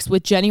Netflix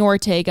with Jenny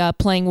Ortega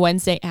playing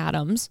Wednesday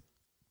Addams.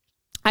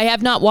 I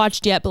have not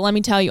watched yet, but let me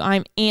tell you,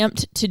 I'm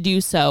amped to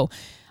do so.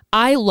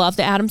 I love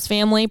the Addams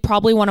Family,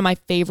 probably one of my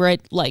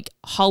favorite like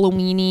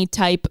Halloween-y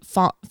type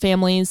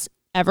families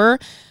ever.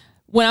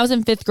 When I was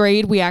in 5th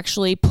grade, we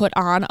actually put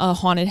on a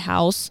haunted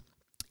house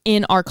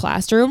in our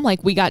classroom.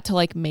 Like we got to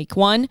like make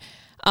one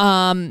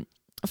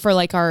for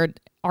like our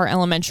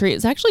elementary.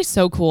 It's actually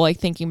so cool, like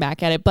thinking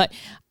back at it. But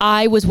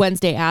I was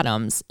Wednesday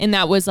Addams, and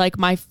that was like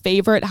my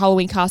favorite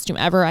Halloween costume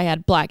ever. I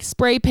had black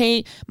spray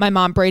paint. My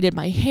mom braided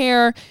my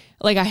hair.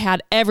 Like I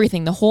had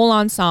everything, the whole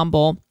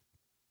ensemble.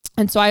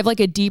 And so I have like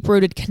a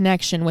deep-rooted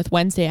connection with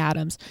Wednesday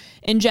Addams.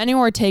 And Jenny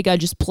Ortega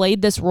just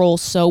played this role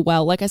so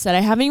well. Like I said, I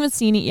haven't even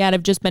seen it yet.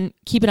 I've just been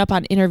keeping up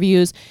on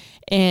interviews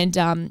and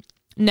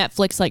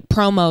Netflix like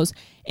promos.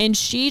 And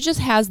she just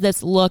has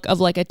this look of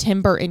like a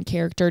Tim Burton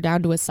character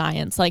down to a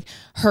science. Like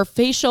her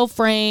facial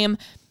frame,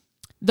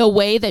 the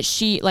way that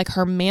she, like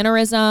her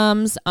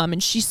mannerisms.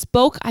 And she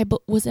spoke,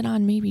 was it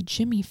on maybe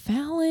Jimmy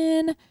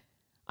Fallon?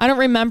 I don't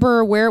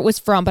remember where it was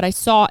from, but I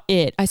saw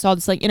it. I saw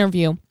this like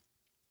interview.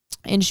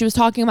 And she was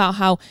talking about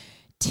how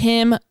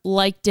Tim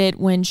liked it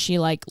when she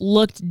like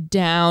looked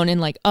down and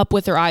like up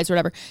with her eyes or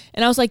whatever.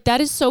 And I was like,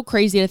 that is so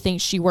crazy to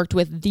think she worked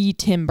with the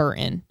Tim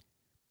Burton.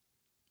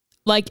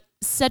 Like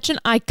such an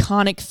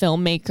iconic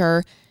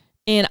filmmaker.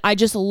 And I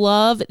just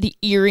love the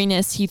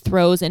eeriness he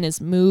throws in his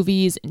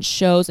movies and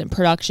shows and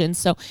productions.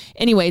 So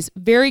anyways,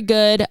 very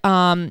good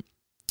to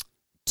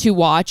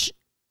watch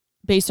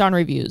based on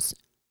reviews.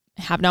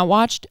 Have not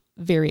watched.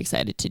 Very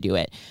excited to do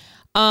it.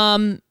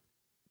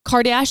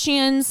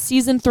 Kardashians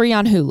season 3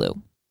 on Hulu.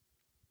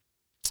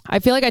 I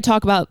feel like I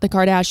talk about the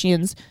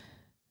Kardashians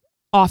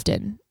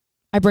often.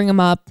 I bring them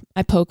up.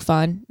 I poke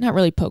fun. Not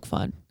really poke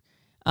fun.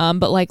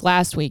 But like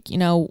last week, you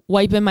know,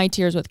 wiping my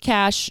tears with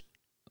cash.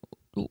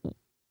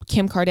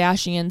 Kim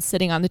Kardashian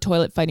sitting on the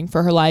toilet fighting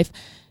for her life.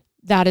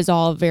 That is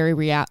all very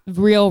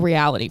real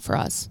reality for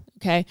us.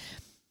 Okay.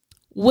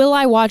 Will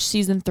I watch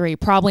season 3?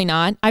 Probably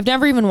not. I've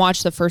never even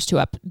watched the first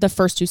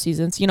two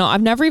seasons. You know,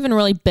 I've never even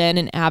really been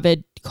an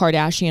avid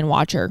Kardashian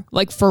watcher,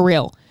 like for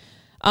real.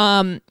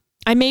 I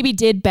maybe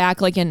did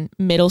back like in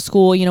middle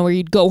school, you know, where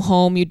you'd go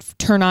home, you'd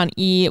turn on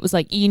E. It was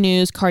like E!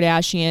 News,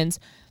 Kardashians,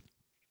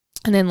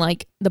 and then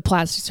like the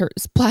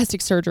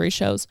plastic surgery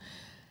shows.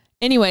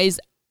 Anyways,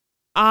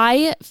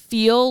 I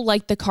feel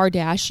like the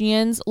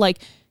Kardashians, like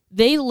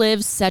they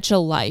live such a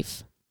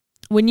life.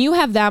 When you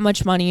have that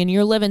much money and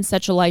you're living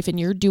such a life and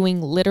you're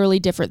doing literally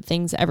different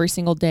things every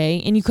single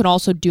day, and you can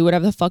also do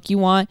whatever the fuck you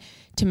want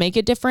to make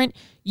it different,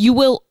 you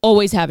will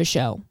always have a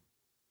show.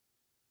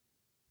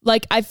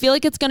 Like, I feel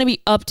like it's going to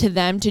be up to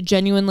them to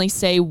genuinely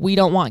say, we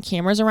don't want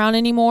cameras around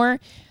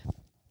anymore.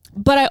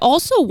 But I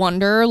also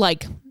wonder,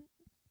 like,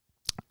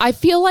 I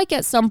feel like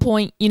at some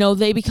point, you know,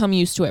 they become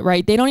used to it,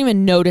 right? They don't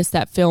even notice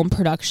that film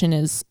production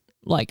is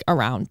like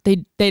around.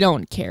 They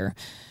don't care.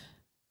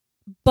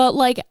 But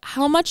like,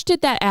 how much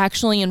did that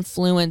actually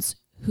influence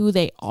who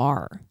they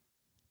are?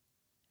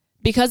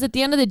 Because at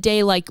the end of the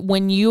day, like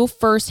when you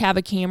first have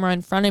a camera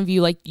in front of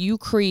you, like you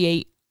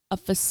create a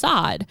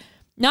facade,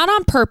 not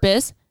on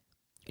purpose,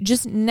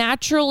 just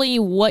naturally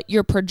what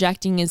you're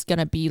projecting is going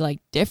to be like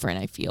different,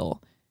 I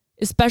feel,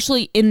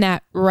 especially in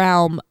that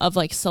realm of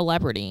like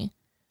celebrity.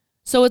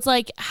 So it's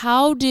like,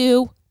 how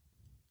did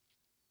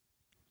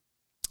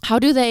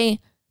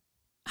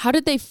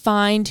they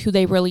find who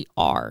they really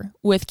are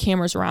with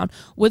cameras around?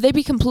 Would they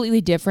be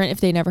completely different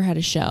if they never had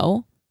a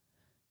show?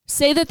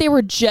 Say that they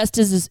were just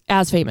as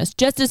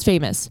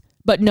famous,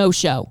 but no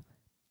show.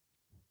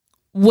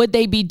 Would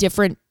they be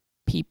different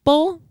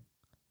people?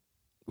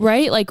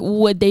 Right? Like,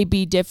 would they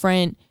be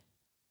different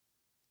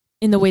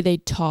in the way they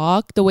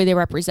talk, the way they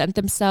represent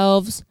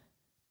themselves?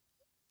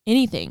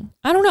 Anything.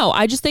 I don't know.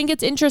 I just think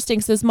it's interesting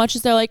because as much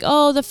as they're like,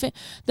 oh,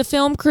 the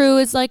film crew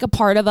is like a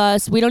part of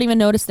us, we don't even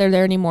notice they're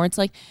there anymore. It's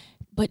like,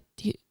 but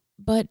you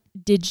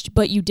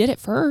did it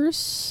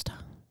first,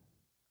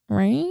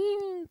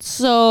 right?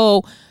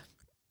 So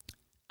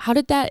how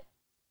did that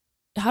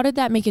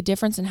make a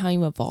difference in how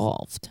you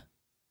evolved?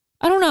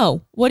 I don't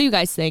know. What do you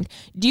guys think?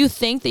 Do you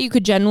think that you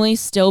could generally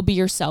still be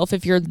yourself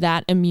if you're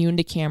that immune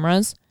to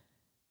cameras?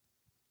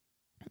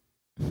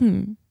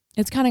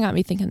 It's kind of got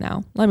me thinking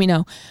now. Let me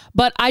know.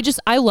 But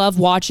I love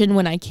watching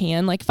when I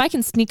can. Like if I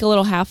can sneak a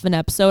little half of an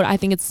episode, I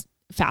think it's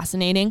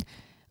fascinating.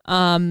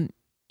 You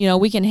know,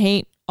 we can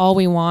hate all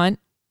we want.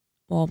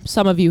 Well,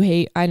 some of you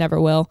hate. I never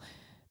will.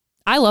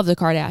 I love the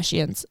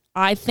Kardashians.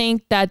 I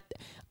think that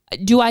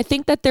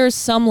there's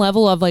some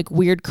level of like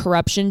weird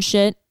corruption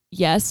shit?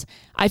 Yes.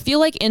 I feel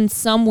like in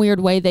some weird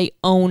way they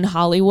own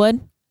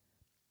Hollywood.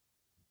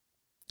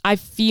 I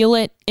feel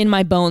it in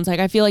my bones.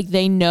 Like I feel like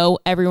they know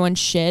everyone's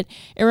shit.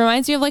 It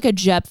reminds me of like a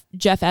Jeff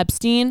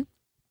Epstein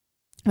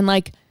and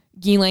like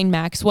Ghislaine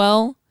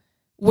Maxwell,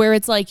 where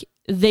it's like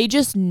they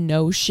just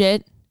know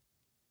shit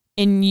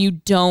and you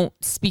don't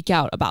speak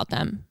out about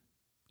them.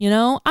 You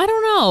know? I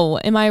don't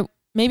know.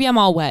 Maybe I'm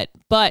all wet,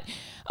 but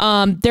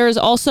there's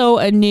also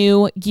a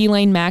new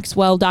Ghislaine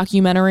Maxwell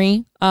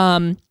documentary.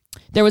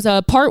 There was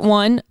a part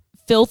 1,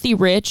 Filthy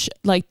Rich,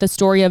 like the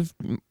story of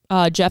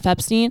Jeff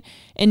Epstein,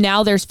 and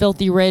now there's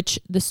Filthy Rich,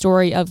 the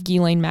story of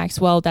Ghislaine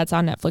Maxwell. That's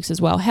on Netflix as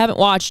well. Haven't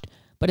watched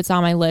but it's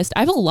on my list.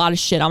 I have a lot of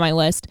shit on my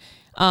list.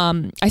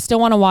 I still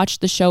want to watch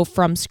the show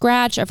From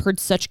Scratch. I've heard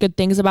such good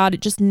things about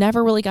it. Just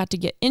never really got to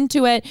get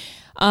into it.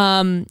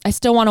 I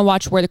still want to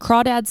watch Where the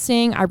Crawdads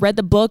Sing. I read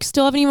the book.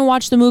 Still haven't even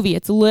watched the movie.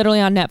 It's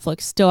literally on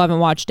Netflix. Still haven't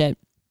watched it.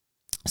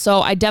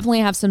 So I definitely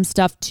have some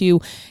stuff to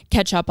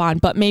catch up on,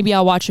 but maybe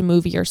I'll watch a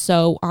movie or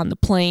so on the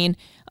plane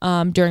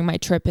during my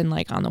trip and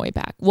like on the way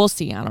back. We'll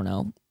see. I don't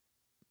know.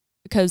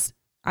 Because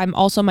I'm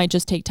also might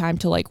just take time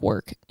to like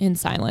work in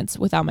silence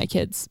without my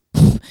kids.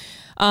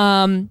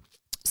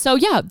 So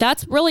yeah,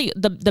 that's really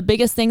the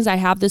biggest things I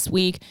have this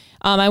week.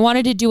 I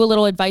wanted to do a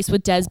little advice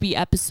with Desby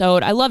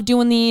episode. I love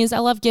doing these. I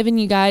love giving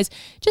you guys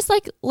just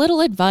like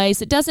little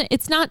advice.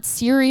 It's not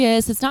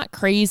serious. It's not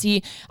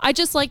crazy. I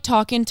just like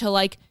talking to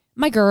like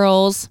my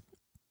girls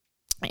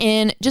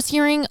and just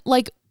hearing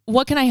like,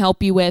 what can I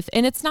help you with?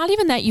 And it's not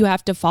even that you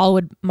have to follow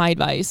my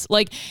advice.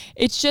 Like,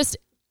 it's just,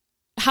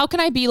 how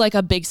can I be like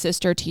a big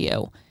sister to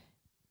you?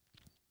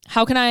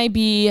 How can I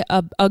be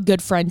a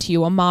good friend to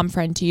you, a mom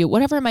friend to you,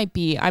 whatever it might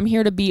be? I'm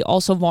here to be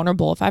also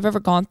vulnerable. If I've ever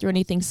gone through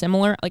anything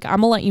similar, like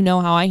I'm gonna let you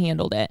know how I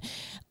handled it.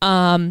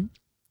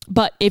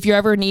 But if you're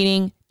ever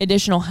needing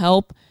additional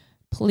help,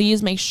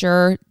 please make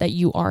sure that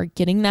you are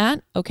getting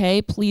that.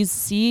 Okay. Please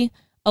see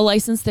a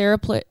licensed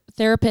therapist.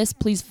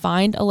 Please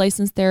find a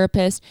licensed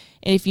therapist.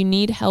 And if you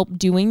need help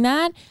doing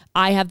that,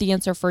 I have the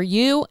answer for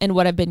you and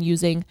what I've been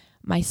using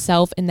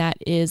myself, and that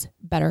is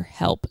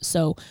BetterHelp.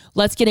 So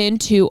let's get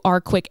into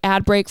our quick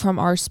ad break from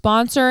our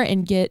sponsor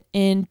and get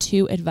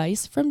into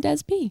advice from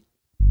Desby.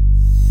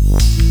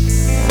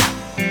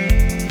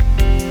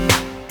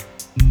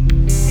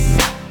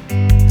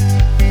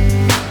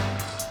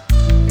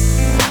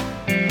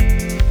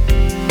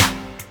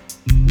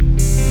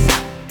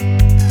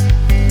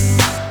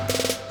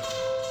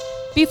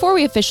 Before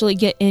we officially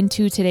get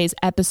into today's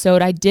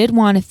episode, I did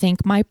want to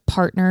thank my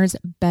partners,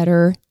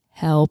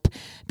 BetterHelp.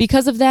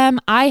 Because of them,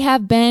 I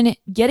have been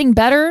getting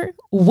better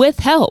with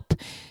help.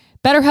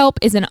 BetterHelp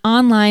is an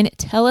online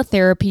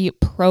teletherapy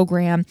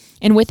program,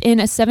 and within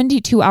a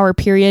 72-hour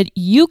period,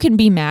 you can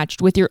be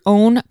matched with your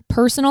own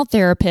personal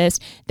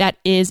therapist that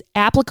is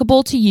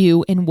applicable to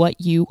you and what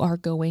you are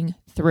going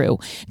through.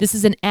 This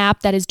is an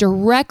app that is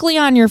directly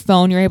on your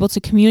phone. You're able to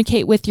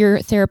communicate with your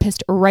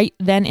therapist right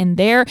then and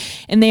there,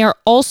 and they are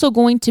also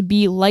going to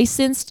be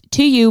licensed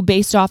to you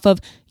based off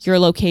of your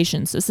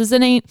locations. This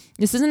isn't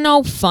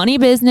no funny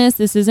business.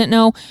 This isn't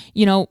no,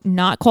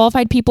 not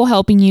qualified people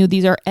helping you.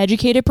 These are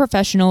educated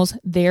professionals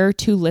there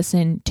to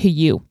listen to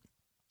you.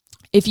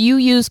 If you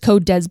use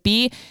code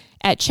DESB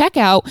at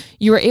checkout,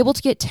 you are able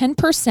to get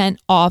 10%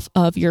 off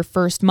of your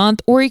first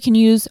month, or you can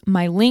use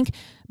my link,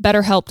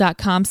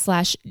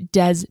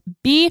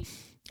 betterhelp.com/DESB,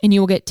 and you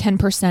will get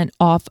 10%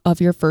 off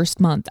of your first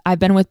month. I've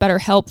been with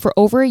BetterHelp for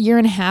over a year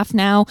and a half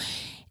now,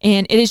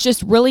 and it has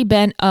just really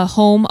been a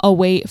home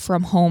away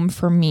from home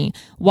for me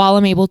while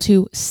I'm able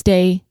to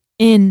stay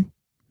in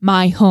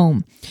my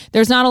home.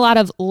 There's not a lot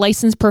of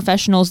licensed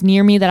professionals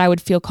near me that I would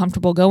feel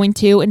comfortable going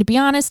to. And to be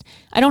honest,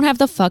 I don't have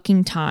the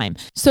fucking time.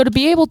 So to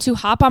be able to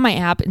hop on my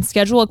app and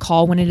schedule a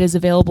call when it is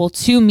available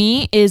to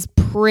me is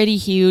pretty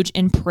huge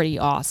and pretty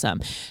awesome.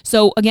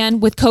 So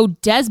again, with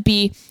code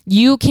DESB,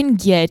 you can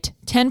get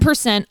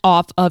 10%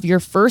 off of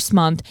your first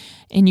month.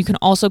 And you can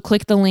also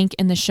click the link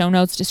in the show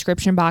notes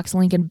description box,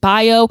 link in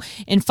bio,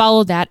 and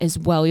follow that as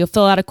well. You'll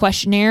fill out a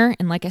questionnaire.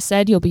 And like I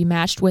said, you'll be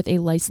matched with a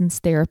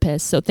licensed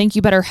therapist. So thank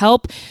you,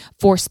 BetterHelp,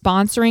 for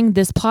sponsoring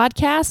this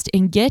podcast,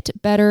 and get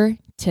better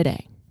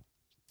today.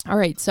 All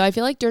right. So I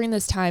feel like during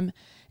this time,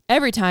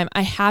 every time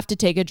I have to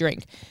take a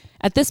drink.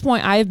 At this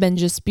point, I have been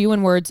just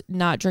spewing words,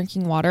 not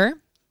drinking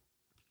water.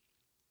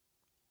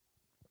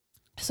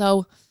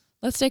 So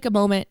let's take a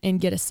moment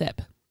and get a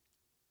sip.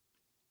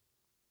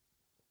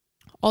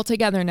 All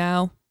together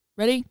now.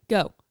 Ready?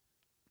 Go.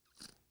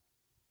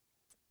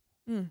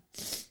 You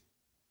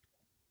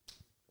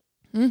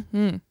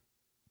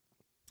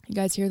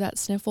guys hear that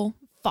sniffle?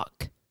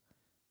 Fuck.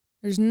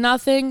 There's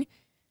nothing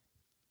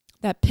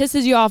that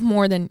pisses you off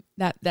more than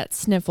that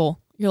sniffle.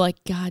 You're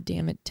like, God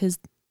damn it. Tis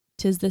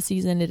the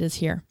season. It is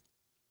here.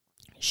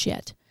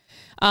 Shit.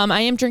 I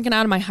am drinking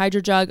out of my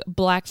Hydro Jug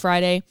Black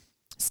Friday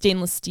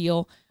stainless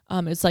steel.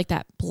 It's like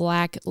that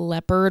black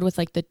leopard with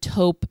like the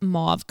taupe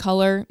mauve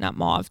color, not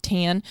mauve,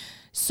 tan.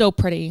 So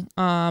pretty.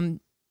 And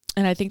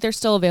I think they're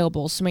still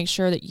available. So make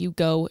sure that you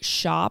go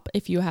shop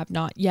if you have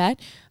not yet.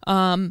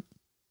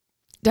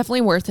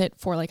 Definitely worth it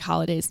for like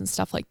holidays and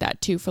stuff like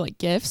that too, for like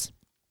gifts.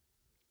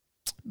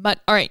 But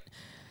all right.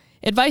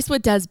 Advice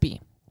with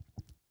Desby.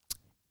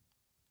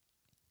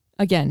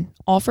 Again,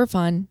 all for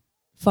fun,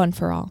 fun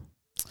for all.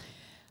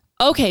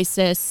 Okay,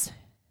 sis.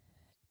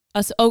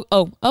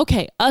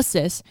 Okay. Us,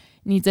 sis,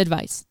 needs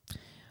advice.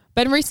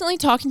 Been recently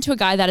talking to a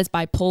guy that is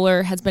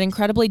bipolar, has been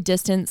incredibly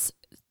distant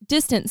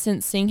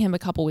since seeing him a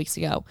couple weeks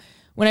ago.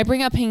 When I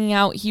bring up hanging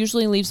out, he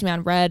usually leaves me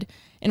on red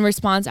and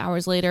responds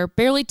hours later,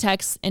 barely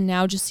texts, and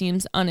now just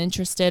seems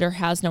uninterested or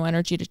has no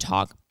energy to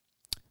talk.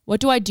 What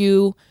do I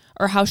do,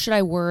 or how should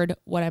I word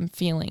what I'm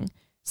feeling?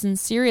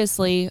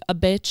 Sincerely, a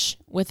bitch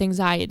with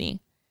anxiety.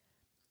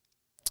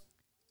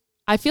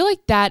 I feel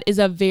like that is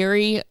a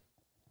very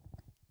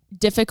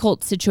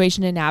difficult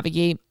situation to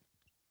navigate.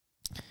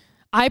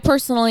 I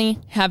personally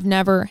have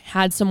never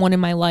had someone in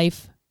my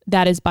life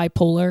that is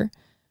bipolar.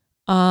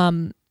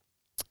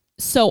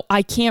 So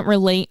I can't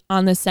relate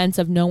on the sense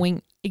of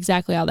knowing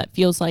exactly how that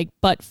feels like,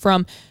 but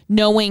from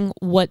knowing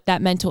what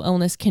that mental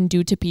illness can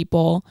do to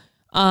people,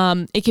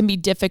 it can be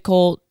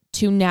difficult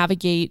to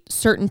navigate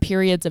certain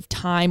periods of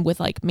time with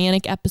like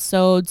manic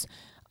episodes,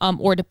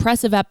 or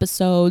depressive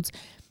episodes.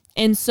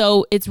 And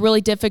so it's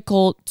really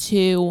difficult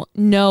to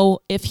know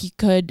if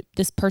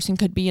this person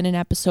could be in an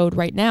episode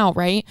right now,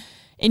 right?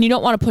 And you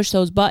don't want to push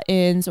those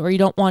buttons, or you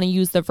don't want to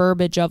use the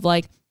verbiage of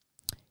like,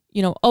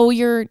 oh,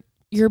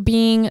 you're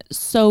being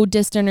so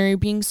distant, or you're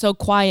being so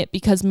quiet,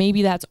 because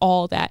maybe that's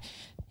all that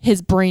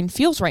his brain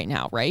feels right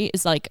now, right?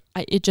 Is like,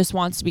 it just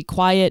wants to be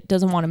quiet,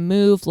 doesn't want to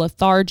move,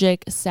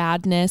 lethargic,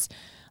 sadness.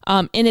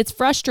 And it's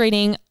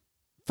frustrating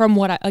from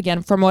what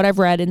I've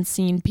read and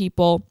seen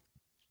people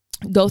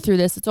go through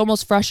this. It's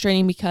almost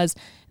frustrating because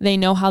they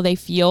know how they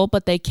feel,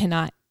 but they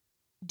cannot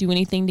do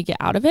anything to get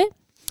out of it.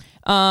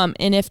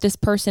 And if this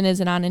person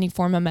isn't on any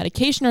form of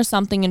medication or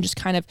something and just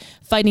kind of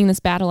fighting this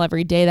battle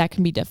every day, that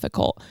can be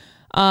difficult.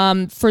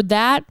 For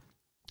that,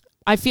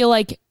 I feel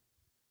like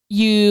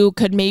you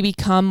could maybe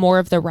come more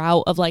of the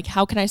route of like,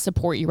 how can I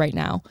support you right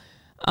now?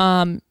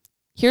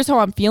 Here's how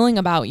I'm feeling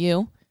about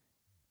you.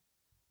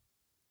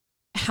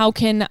 How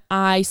can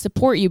I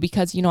support you?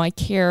 Because, I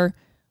care,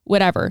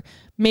 whatever.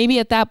 Maybe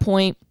at that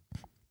point,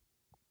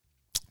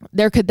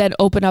 there could then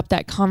open up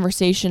that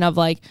conversation of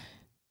like,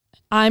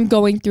 I'm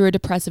going through a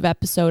depressive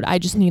episode. I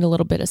just need a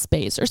little bit of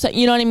space, or so,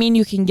 you know what I mean?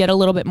 You can get a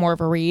little bit more of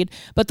a read,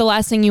 but the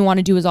last thing you want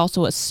to do is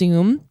also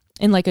assume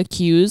and like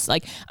accuse,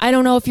 like, I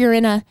don't know if you're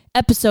in a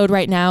episode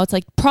right now. It's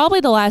like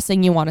probably the last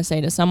thing you want to say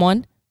to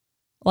someone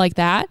like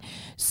that.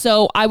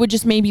 So I would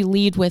just maybe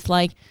lead with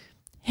like,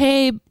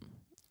 hey,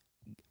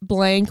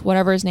 blank,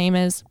 whatever his name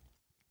is.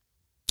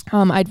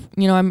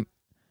 I'm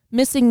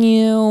missing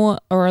you,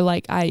 or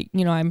like,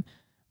 I'm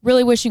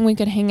really wishing we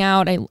could hang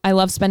out. I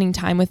love spending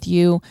time with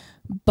you,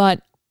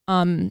 but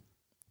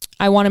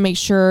I want to make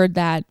sure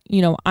that,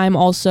 I'm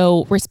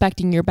also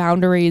respecting your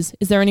boundaries.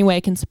 Is there any way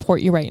I can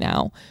support you right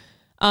now?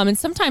 And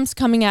sometimes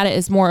coming at it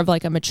is more of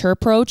like a mature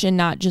approach, and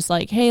not just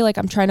like, hey, like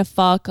I'm trying to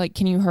fuck, like,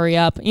 can you hurry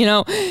up?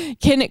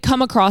 Can it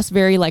come across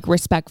very like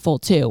respectful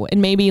too?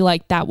 And maybe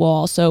like that will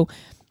also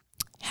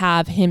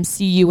have him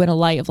see you in a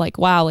light of like,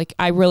 wow, like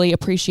I really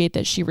appreciate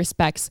that she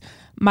respects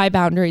my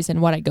boundaries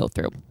and what I go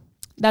through.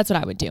 That's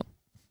what I would do.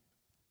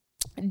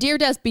 Dear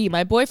Des B,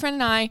 my boyfriend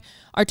and I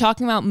are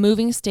talking about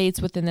moving states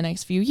within the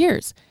next few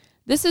years.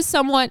 This is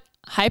somewhat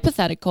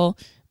hypothetical,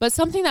 but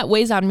something that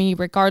weighs on me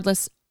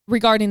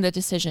regarding the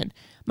decision.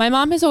 My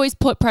mom has always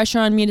put pressure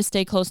on me to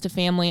stay close to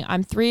family.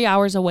 I'm 3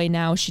 hours away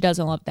now. She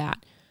doesn't love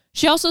that.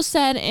 She also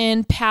said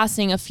in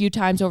passing a few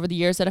times over the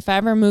years that if I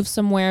ever move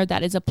somewhere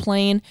that a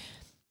plane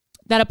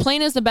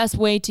is the best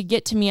way to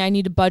get to me, I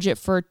need to budget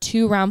for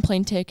 2 round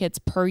plane tickets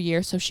per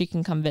year so she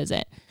can come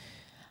visit.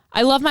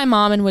 I love my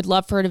mom and would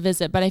love for her to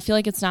visit, but I feel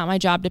like it's not my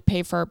job to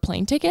pay for her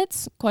plane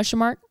tickets? ?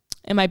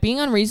 Am I being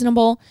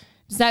unreasonable?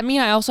 Does that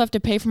mean I also have to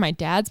pay for my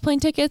dad's plane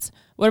tickets?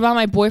 What about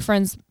my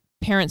boyfriend's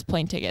parents'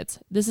 plane tickets?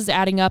 This is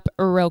adding up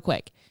real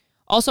quick.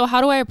 Also, how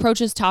do I approach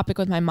this topic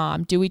with my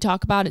mom? Do we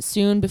talk about it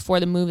soon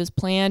before the move is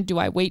planned? Do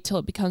I wait till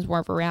it becomes more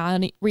of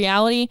a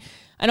reality?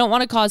 I don't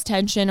want to cause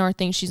tension or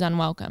think she's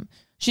unwelcome.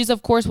 She's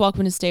of course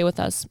welcome to stay with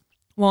us.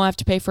 Won't have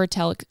to pay for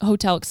a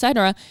hotel,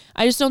 etc.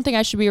 I just don't think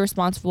I should be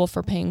responsible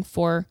for paying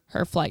for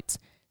her flights.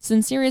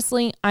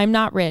 Sincerely, I'm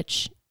not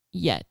rich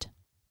yet.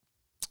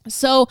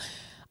 So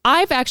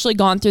I've actually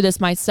gone through this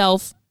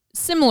myself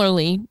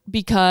similarly,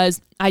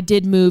 because I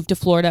did move to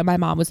Florida. My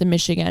mom was in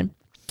Michigan.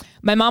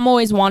 My mom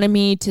always wanted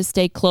me to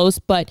stay close,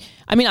 but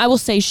I will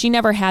say she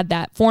never had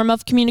that form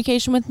of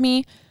communication with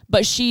me,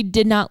 but she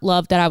did not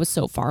love that I was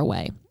so far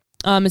away,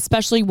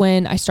 especially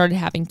when I started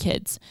having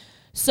kids.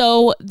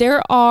 So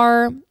there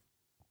are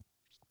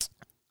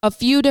a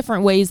few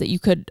different ways that you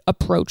could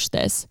approach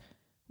this.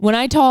 When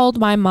I told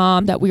my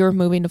mom that we were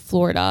moving to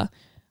Florida,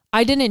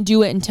 I didn't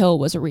do it until it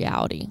was a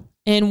reality.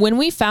 And when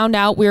we found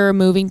out we were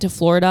moving to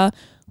Florida,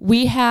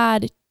 we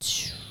had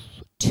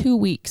 2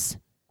 weeks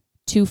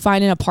to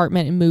find an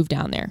apartment and move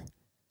down there.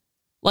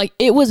 Like,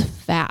 it was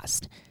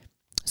fast.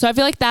 So I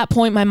feel like at that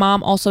point, my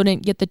mom also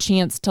didn't get the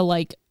chance to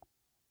like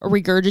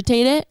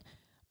regurgitate it.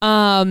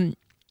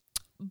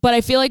 But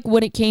I feel like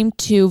when it came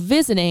to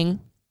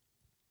visiting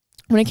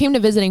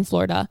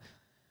Florida,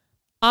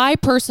 I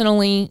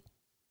personally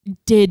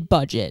did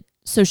budget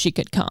so she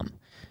could come.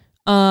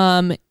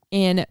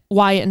 And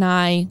Wyatt and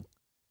I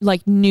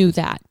like knew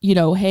that,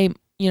 hey,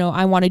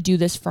 I want to do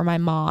this for my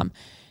mom.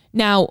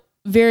 Now,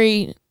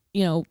 very,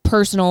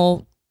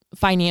 personal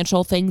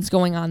financial things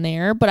going on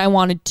there, but I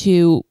wanted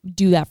to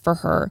do that for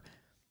her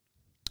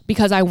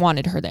because I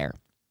wanted her there.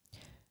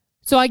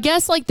 So I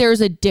guess like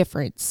there's a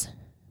difference.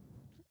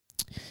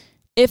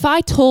 If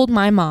I told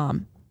my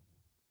mom,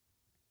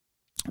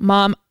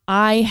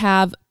 I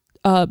have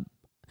a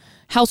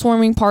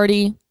housewarming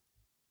party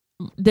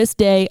this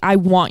day, I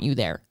want you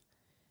there.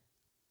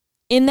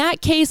 in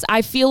that case,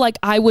 I feel like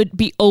I would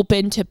be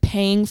open to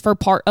paying for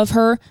part of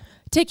her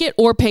ticket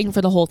or paying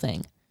for the whole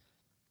thing.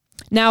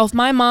 Now, if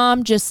my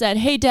mom just said,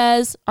 hey,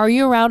 Des, are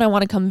you around? I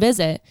want to come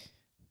visit.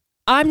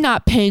 I'm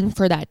not paying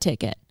for that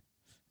ticket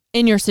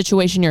in your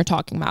situation you're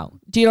talking about.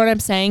 Do you know what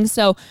I'm saying?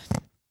 So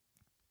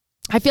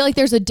I feel like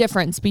there's a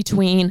difference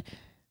between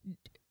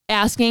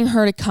asking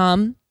her to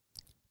come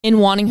and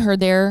wanting her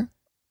there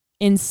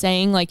and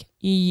saying like,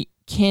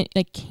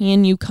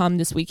 can you come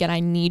this weekend? I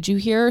need you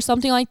here or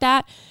something like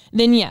that.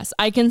 Then yes,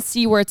 I can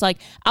see where it's like,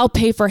 I'll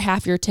pay for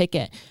half your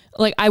ticket.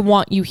 Like, I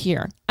want you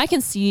here. I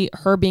can see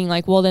her being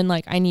like, well, then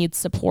like I need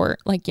support.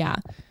 Like, yeah.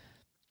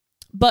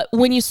 But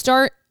when you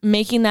start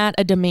making that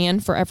a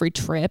demand for every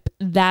trip,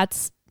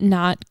 that's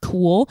not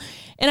cool.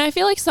 And I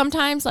feel like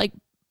sometimes like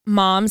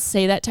moms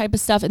say that type of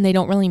stuff and they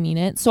don't really mean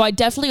it. So I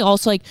definitely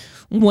also like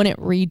wouldn't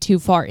read too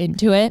far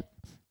into it,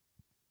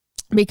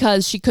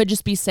 because she could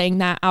just be saying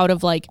that out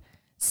of like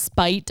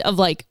spite of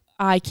like,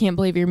 I can't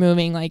believe you're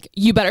moving. Like,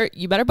 you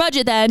better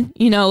budget then,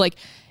 like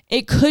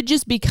it could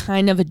just be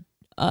kind of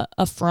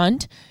a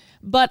front.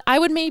 But I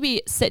would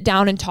maybe sit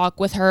down and talk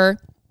with her,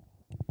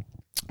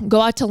 go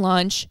out to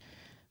lunch,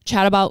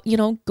 chat about,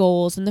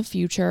 goals in the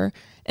future,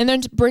 and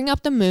then bring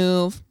up the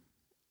move,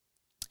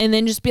 and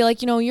then just be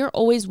like, you're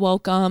always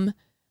welcome.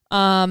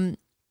 But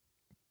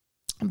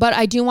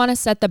I do want to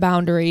set the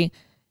boundary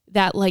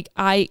that like,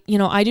 I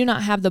do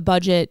not have the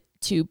budget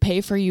to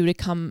pay for you to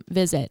come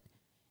visit.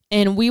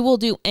 And we will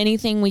do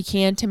anything we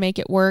can to make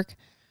it work,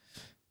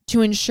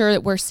 to ensure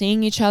that we're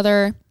seeing each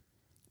other.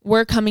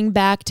 We're coming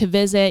back to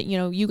visit,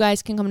 you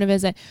guys can come to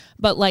visit.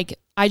 But like,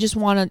 I just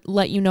want to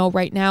let you know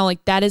right now,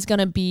 like that is going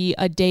to be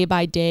a day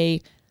by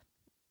day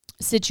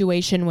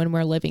situation when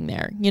we're living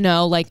there,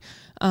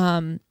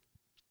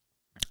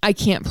 I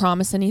can't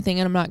promise anything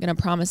and I'm not going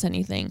to promise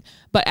anything.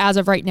 But as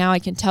of right now, I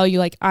can tell you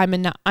like, I'm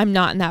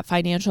not in that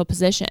financial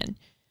position.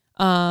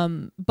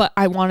 But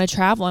I want to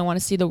travel. I want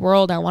to see the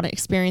world. I want to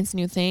experience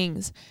new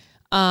things,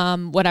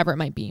 whatever it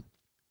might be.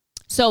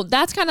 So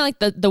that's kind of like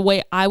the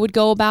way I would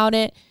go about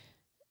it.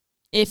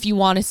 If you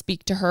want to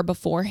speak to her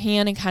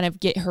beforehand and kind of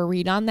get her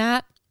read on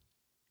that,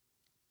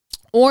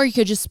 or you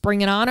could just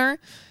spring it on her,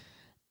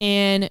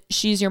 and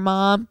she's your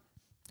mom.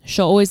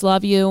 She'll always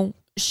love you.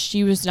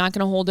 She was not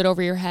going to hold it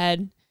over your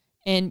head,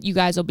 and you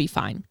guys will be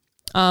fine.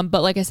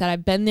 But like I said,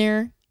 I've been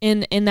there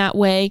in that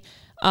way.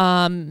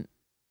 And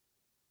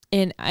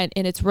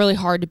it's really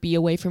hard to be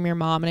away from your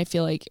mom. And I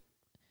feel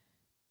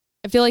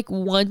like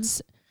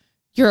once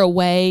you're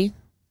away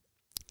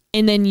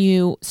and then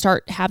you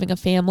start having a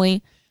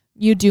family,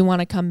 you do want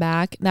to come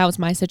back. That was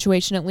my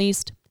situation, at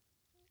least.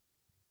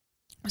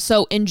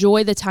 So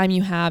enjoy the time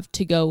you have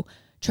to go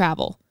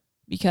travel,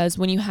 because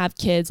when you have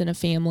kids and a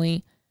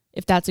family,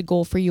 if that's a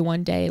goal for you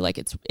one day, like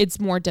it's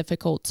more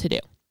difficult to do.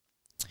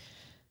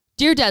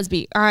 Dear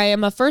Desby, I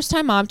am a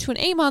first-time mom to an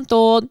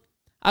 8-month-old.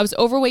 I was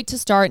overweight to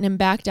start and am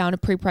back down to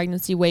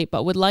pre-pregnancy weight,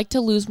 but would like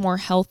to lose more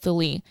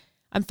healthily.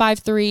 I'm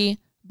 5'3",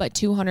 but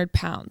 200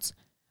 pounds.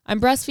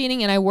 I'm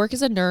breastfeeding and I work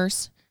as a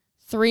nurse,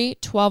 3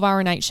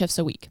 12-hour night shifts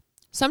a week.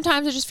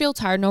 Sometimes I just feel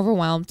tired and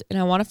overwhelmed, and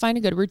I want to find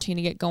a good routine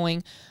to get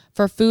going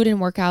for food and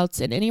workouts,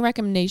 and any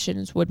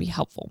recommendations would be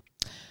helpful.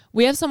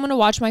 We have someone to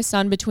watch my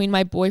son between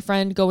my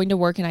boyfriend going to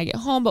work and I get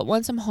home, but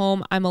once I'm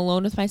home, I'm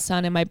alone with my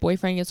son, and my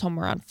boyfriend gets home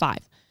around 5.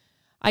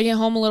 I get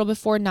home a little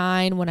before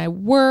 9 when I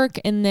work,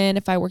 and then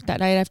if I work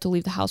that night, I have to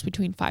leave the house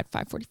between 5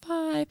 and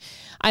 5:45.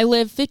 I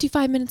live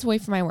 55 minutes away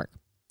from my work.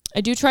 I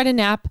do try to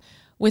nap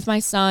with my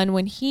son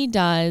when he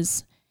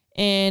does,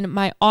 and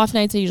my off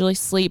nights I usually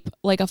sleep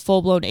like a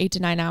full-blown 8 to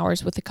 9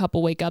 hours with a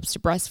couple wake-ups to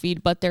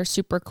breastfeed, but they're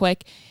super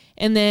quick,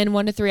 and then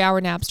 1 to 3 hour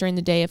naps during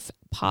the day if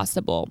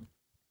possible.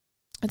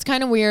 It's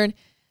kind of weird,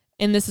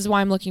 and this is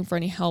why I'm looking for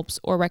any helps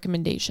or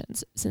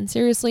recommendations.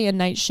 Sincerely, a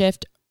night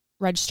shift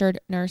registered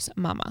nurse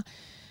mama.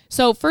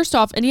 So first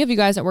off, any of you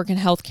guys that work in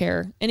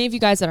healthcare, any of you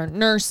guys that are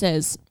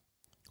nurses,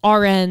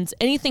 RNs,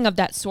 anything of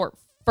that sort,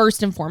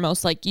 first and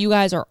foremost, like, you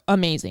guys are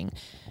amazing.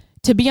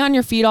 To be on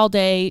your feet all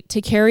day, to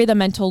carry the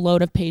mental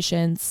load of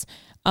patients,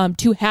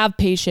 to have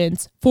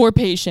patience for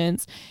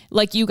patients,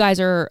 like, you guys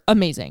are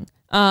amazing.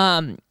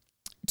 To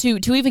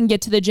even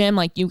get to the gym,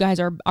 like, you guys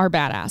are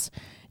badass.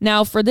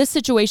 Now, for this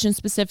situation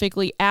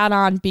specifically, add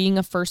on being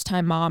a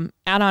first-time mom,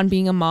 add on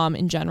being a mom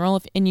in general,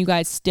 and you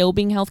guys still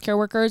being healthcare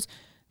workers,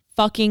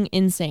 fucking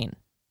insane.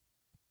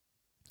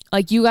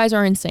 Like, you guys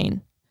are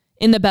insane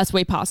in the best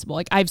way possible.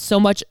 Like, I have so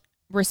much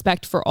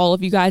respect for all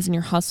of you guys and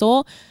your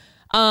hustle.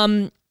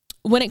 When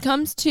it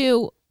comes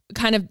to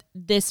kind of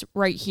this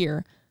right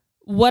here,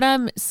 what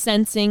I'm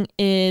sensing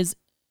is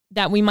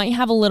that we might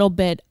have a little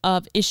bit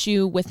of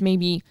issue with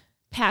maybe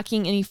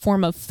packing any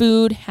form of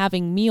food,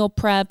 having meal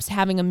preps,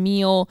 having a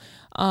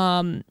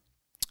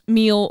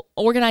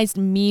organized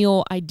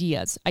meal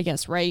ideas, I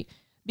guess, right?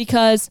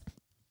 Because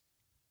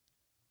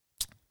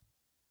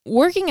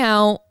working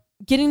out,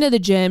 getting to the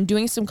gym,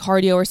 doing some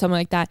cardio or something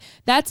like that,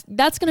 that's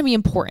going to be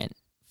important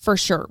for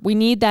sure. We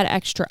need that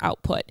extra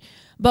output.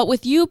 But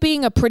with you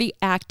being a pretty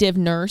active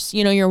nurse,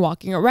 you're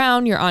walking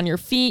around, you're on your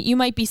feet, you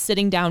might be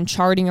sitting down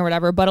charting or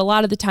whatever, but a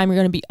lot of the time you're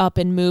going to be up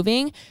and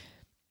moving.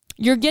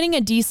 You're getting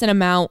a decent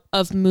amount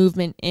of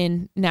movement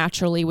in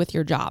naturally with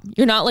your job.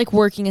 You're not like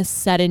working a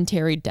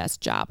sedentary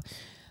desk job.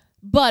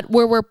 But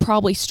where we're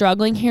probably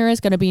struggling here is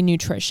going to be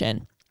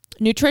nutrition.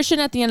 Nutrition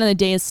at the end of the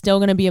day is still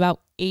going to be about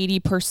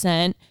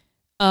 80%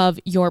 of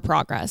your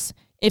progress.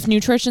 If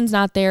nutrition's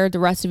not there, the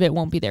rest of it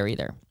won't be there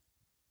either.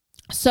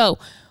 So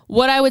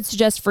what I would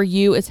suggest for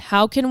you is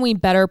how can we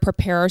better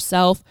prepare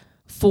ourselves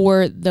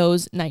for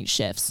those night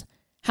shifts?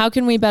 How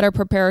can we better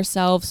prepare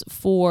ourselves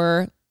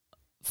for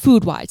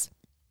food-wise?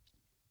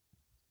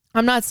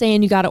 I'm not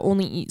saying you got to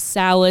only eat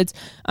salads.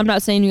 I'm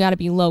not saying you got to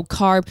be low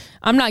carb.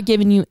 I'm not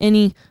giving you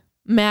any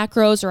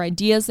macros or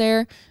ideas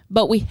there,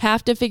 but we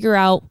have to figure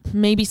out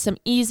maybe some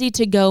easy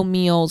to go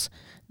meals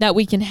that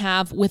we can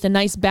have with a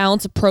nice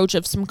balanced approach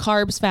of some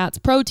carbs, fats,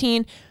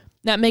 protein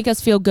that make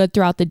us feel good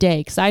throughout the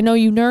day. Because I know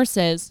you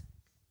nurses,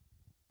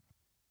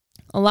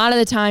 a lot of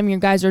the time you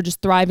guys are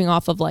just thriving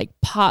off of like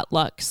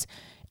potlucks,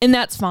 and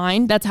that's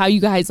fine. That's how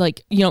you guys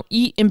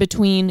eat in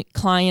between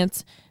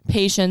clients,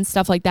 patients,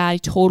 stuff like that. I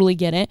totally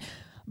get it.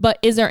 But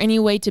is there any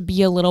way to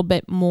be a little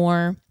bit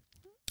more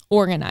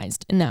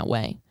organized in that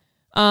way?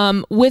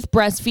 With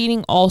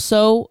breastfeeding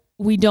also,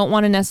 we don't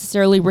want to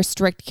necessarily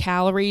restrict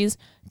calories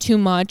too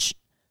much,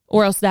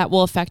 or else that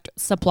will affect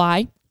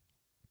supply.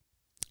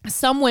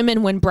 Some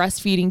women, when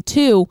breastfeeding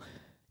too,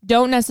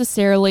 don't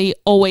necessarily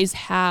always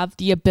have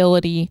the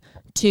ability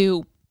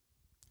to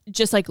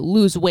just like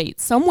lose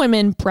weight. Some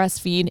women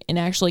breastfeed and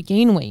actually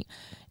gain weight.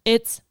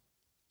 It's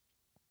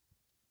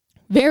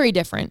very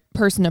different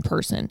person to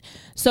person.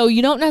 So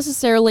you don't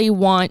necessarily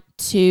want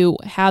to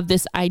have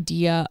this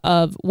idea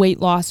of weight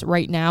loss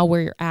right now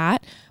where you're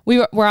at.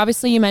 We're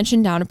obviously, you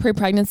mentioned down to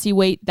pre-pregnancy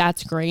weight.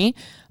 That's great.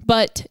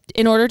 But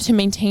in order to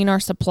maintain our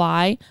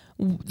supply,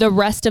 the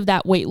rest of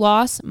that weight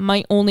loss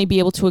might only be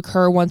able to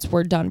occur once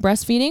we're done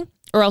breastfeeding,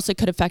 or else it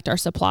could affect our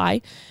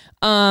supply.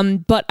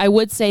 But I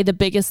would say the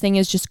biggest thing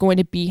is just going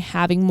to be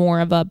having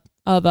more of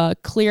a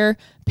clear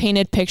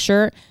painted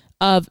picture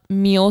of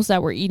meals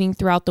that we're eating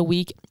throughout the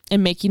week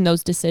and making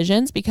those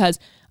decisions, because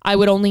I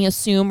would only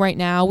assume right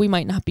now we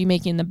might not be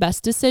making the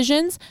best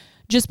decisions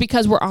just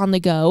because we're on the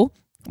go.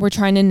 We're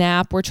trying to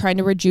nap. We're trying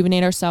to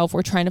rejuvenate ourselves.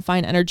 We're trying to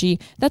find energy.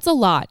 That's a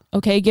lot.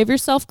 Okay. Give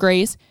yourself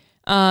grace.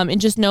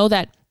 And just know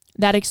that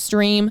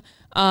extreme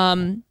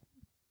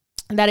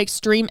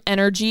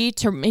energy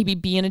to maybe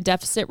be in a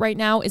deficit right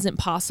now isn't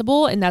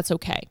possible, and that's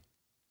okay.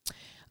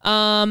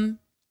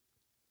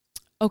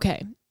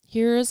 Okay.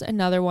 Here's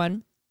another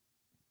one.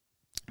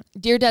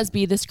 Dear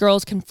Desby, this girl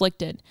is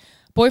conflicted.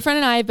 Boyfriend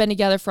and I have been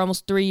together for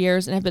almost 3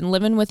 years and have been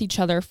living with each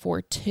other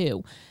for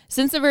 2.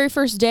 Since the very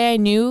first day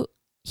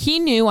he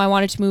knew I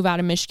wanted to move out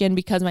of Michigan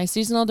because my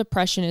seasonal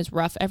depression is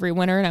rough every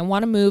winter and I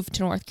want to move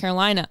to North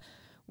Carolina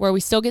where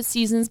we still get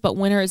seasons, but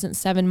winter isn't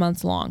 7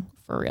 months long,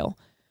 for real.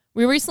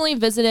 We recently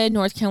visited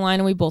North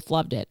Carolina. We both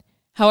loved it.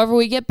 However,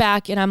 we get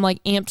back and I'm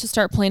like amped to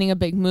start planning a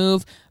big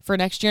move for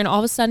next year. And all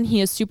of a sudden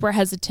he is super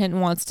hesitant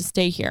and wants to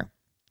stay here.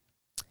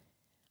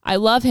 I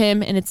love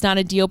him and it's not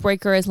a deal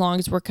breaker as long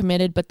as we're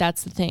committed, but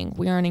that's the thing.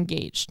 We aren't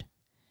engaged.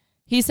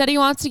 He said he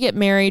wants to get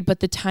married,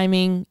 but the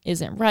timing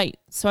isn't right.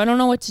 So I don't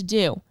know what to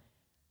do.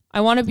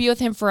 I want to be with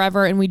him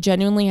forever and we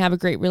genuinely have a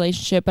great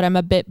relationship, but I'm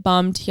a bit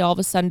bummed he all of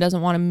a sudden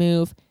doesn't want to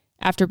move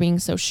after being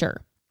so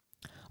sure.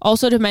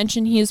 Also to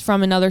mention, he is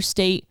from another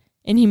state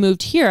and he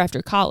moved here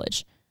after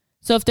college.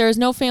 So if there is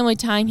no family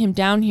tying him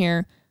down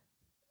here,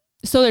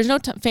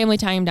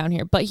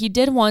 but he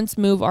did once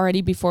move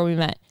already before we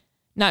met.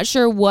 Not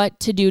sure what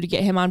to do to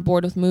get him on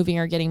board with moving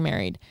or getting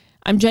married.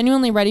 I'm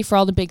genuinely ready for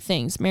all the big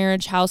things,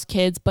 marriage, house,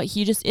 kids, but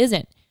he just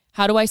isn't.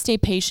 How do I stay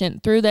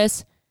patient through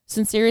this?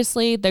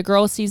 Sincerely, the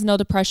girl with seasonal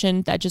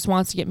depression that just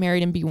wants to get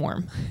married and be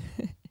warm.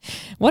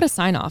 What a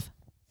sign off.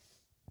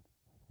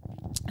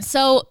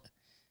 So,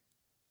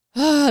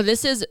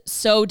 this is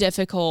so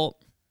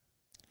difficult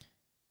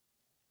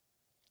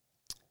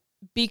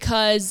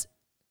because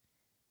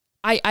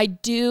I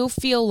do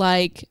feel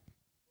like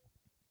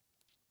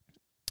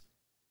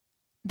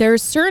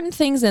there's certain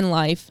things in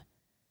life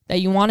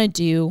that you want to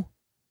do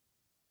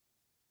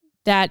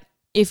that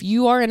if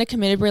you are in a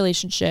committed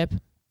relationship,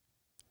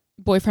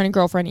 boyfriend and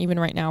girlfriend, even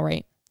right now,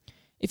 right?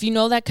 If you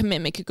know that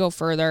commitment could go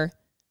further,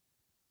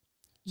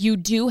 you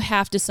do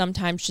have to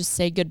sometimes just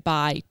say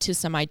goodbye to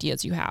some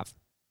ideas you have.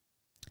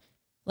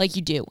 Like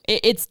you do.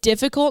 It's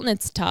difficult and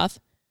it's tough,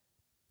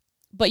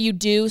 but you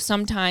do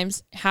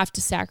sometimes have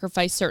to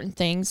sacrifice certain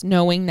things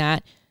knowing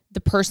that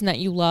the person that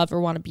you love or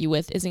want to be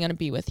with isn't going to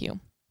be with you.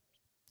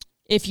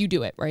 If you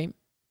do it, right?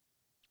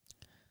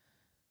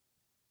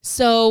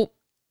 So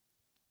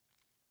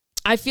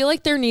I feel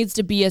like there needs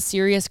to be a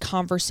serious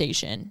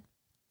conversation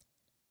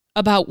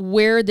about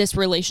where this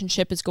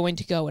relationship is going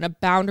to go and a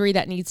boundary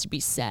that needs to be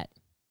set.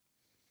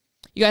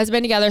 You guys have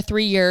been together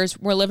 3 years.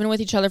 We're living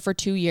with each other for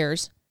 2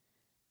 years.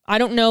 I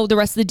don't know the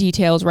rest of the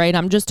details, right?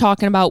 I'm just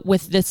talking about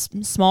with this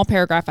small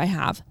paragraph I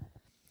have.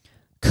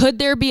 Could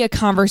there be a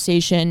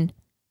conversation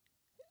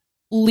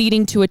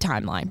leading to a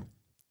timeline?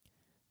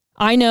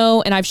 I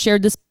know, and I've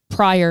shared this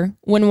prior,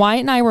 when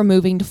Wyatt and I were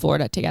moving to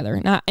Florida together,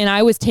 and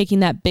I was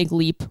taking that big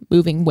leap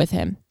moving with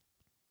him,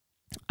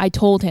 I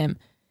told him,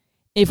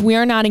 if we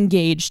are not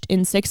engaged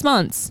in 6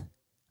 months,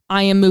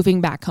 I am moving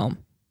back home.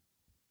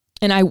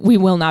 And we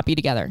will not be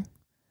together.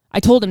 I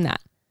told him that.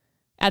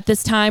 At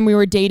this time, we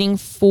were dating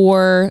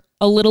for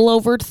a little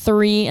over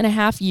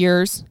 3.5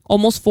 years,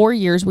 almost 4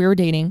 years we were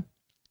dating.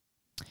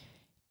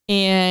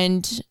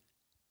 And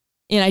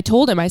I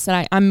told him, I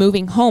said, I'm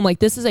moving home. Like,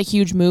 this is a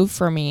huge move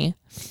for me.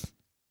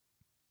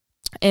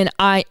 And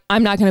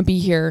I'm not going to be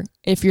here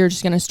if you're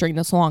just going to string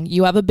this along.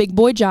 You have a big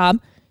boy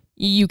job.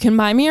 You can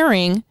buy me a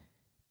ring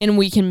and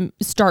we can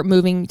start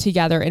moving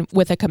together and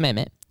with a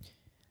commitment.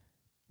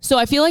 So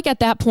I feel like at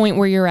that point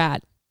where you're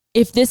at,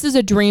 if this is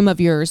a dream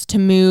of yours to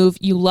move,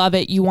 you love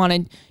it,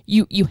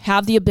 you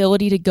have the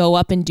ability to go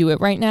up and do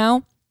it right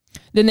now,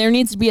 then there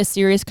needs to be a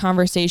serious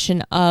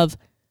conversation of,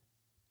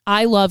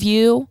 I love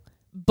you,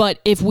 but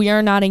if we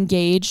are not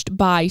engaged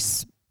by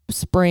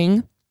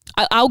spring,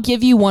 I'll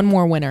give you one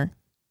more winter.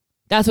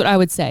 That's what I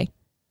would say.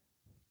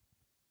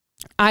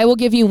 I will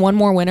give you one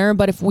more winter,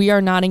 but if we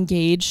are not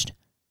engaged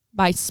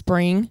by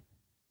spring,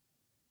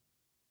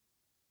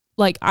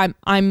 like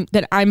I'm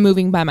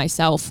moving by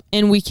myself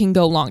and we can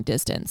go long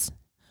distance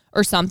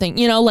or something,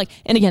 like,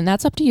 and again,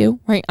 that's up to you,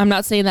 right? I'm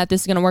not saying that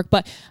this is going to work,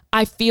 but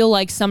I feel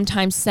like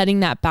sometimes setting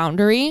that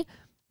boundary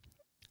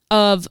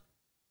of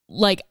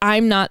like,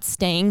 I'm not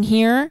staying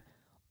here,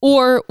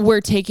 or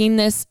we're taking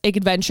this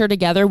adventure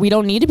together. We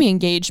don't need to be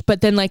engaged, but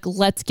then like,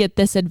 let's get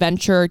this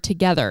adventure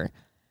together.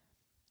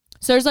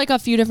 So there's like a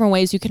few different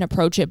ways you can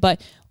approach it,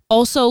 but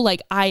also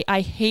like,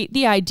 I hate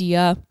the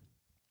idea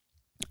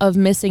of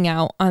missing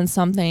out on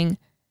something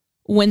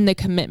when the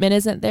commitment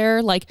isn't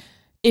there. Like,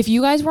 if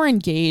you guys were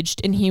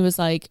engaged and he was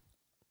like,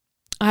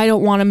 I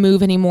don't want to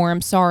move anymore,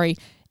 I'm sorry.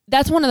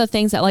 That's one of the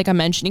things that, like I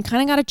mentioned, you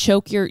kind of got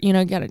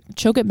to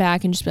choke it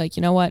back and just be like,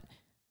 you know what?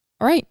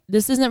 All right,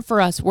 this isn't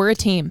for us. We're a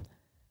team,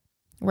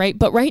 right?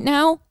 But right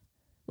now,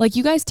 like,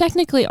 you guys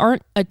technically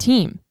aren't a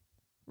team,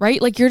 right?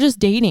 Like, you're just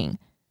dating.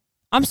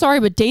 I'm sorry,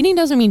 but dating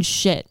doesn't mean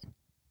shit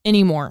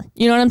anymore.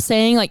 You know what I'm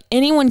saying? Like,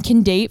 anyone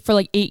can date for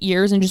like 8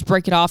 years and just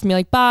break it off and be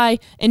like, bye,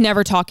 and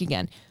never talk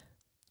again.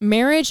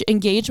 Marriage,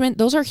 engagement,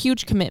 those are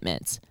huge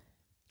commitments.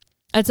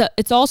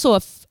 It's also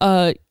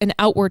an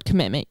outward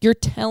commitment. You're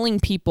telling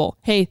people,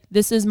 hey,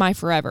 this is my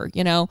forever,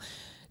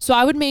 So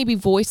I would maybe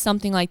voice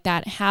something like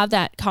that, have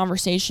that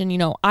conversation.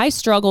 I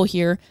struggle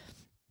here.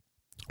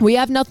 We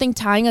have nothing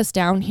tying us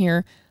down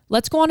here.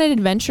 Let's go on an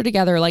adventure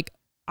together. Like,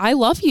 I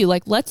love you.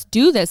 Like, let's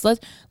do this.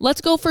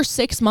 Let's go for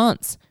 6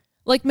 months.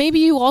 Like, maybe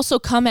you also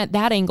come at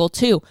that angle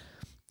too.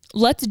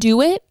 Let's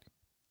do it,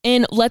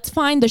 and let's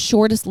find the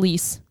shortest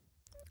lease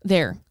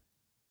there.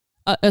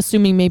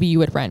 Assuming maybe you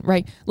would rent,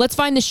 right? Let's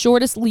find the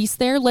shortest lease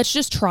there. Let's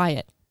just try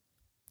it.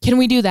 Can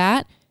we do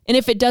that? And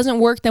if it doesn't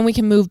work, then we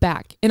can move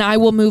back, and I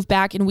will move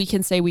back and we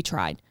can say we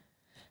tried.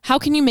 How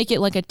can you make it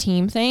like a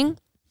team thing?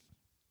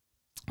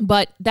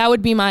 But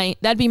that'd be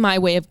my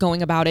way of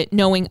going about it.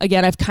 Knowing,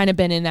 again, I've kind of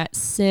been in that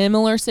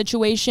similar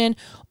situation,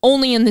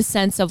 only in the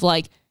sense of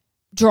like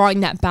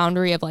drawing that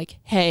boundary of like,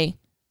 hey,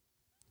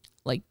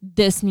 like,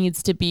 this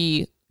needs to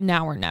be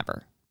now or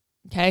never.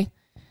 Okay.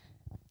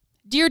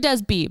 Dear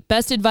Des B,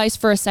 best advice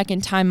for a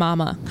second time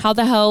mama. How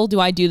the hell do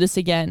I do this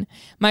again?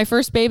 My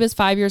first babe is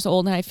 5 years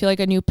old and I feel like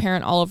a new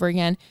parent all over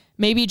again.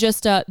 Maybe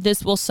just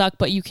this will suck,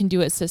 but you can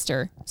do it,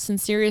 sister.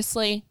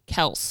 Sincerely,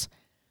 Kelsey,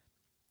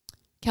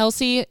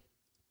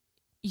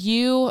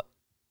 you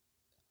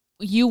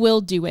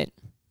will do it.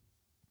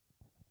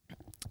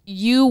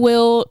 You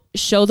will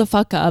show the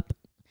fuck up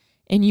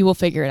and you will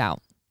figure it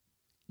out.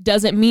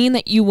 Does it mean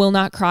that you will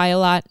not cry a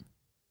lot?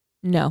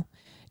 No.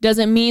 Does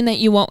it mean that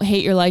you won't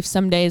hate your life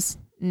some days?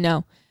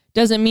 No.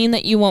 Does it mean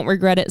that you won't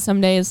regret it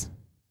some days?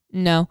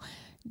 No.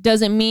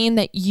 Does it mean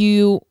that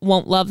you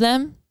won't love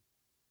them?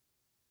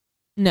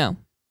 No.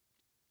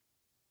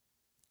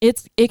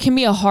 It can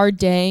be a hard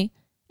day.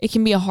 It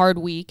can be a hard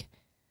week.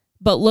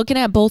 But looking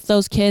at both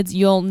those kids,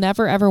 you'll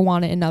never ever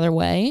want it another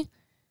way.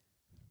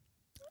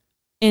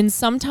 And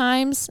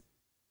sometimes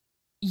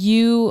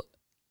you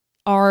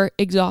are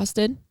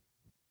exhausted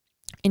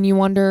and you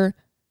wonder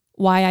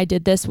why I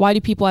did this. Why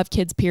do people have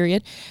kids,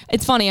 period?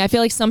 It's funny. I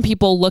feel like some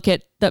people look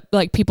at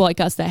like people like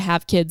us that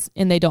have kids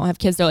and they don't have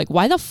kids. They're like,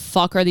 why the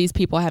fuck are these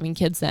people having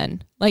kids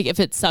then? Like, if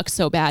it sucks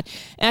so bad.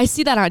 And I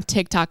see that on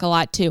TikTok a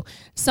lot too.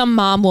 Some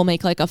mom will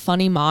make like a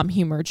funny mom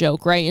humor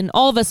joke, right? And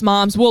all of us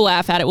moms will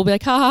laugh at it. We'll be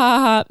like, ha ha ha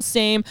ha,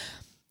 same.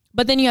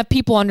 But then you have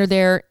people under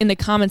there in the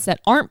comments that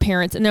aren't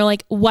parents and they're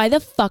like, why the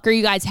fuck are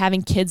you guys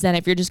having kids then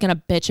if you're just going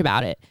to bitch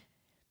about it?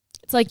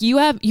 It's like, you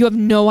have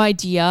no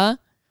idea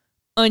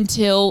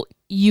until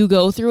you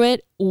go through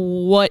it,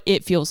 what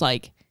it feels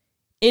like.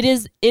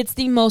 It's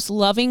the most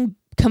loving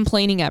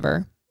complaining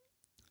ever.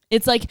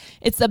 It's like,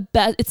 it's the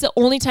best. It's the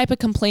only type of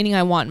complaining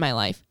I want in my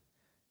life.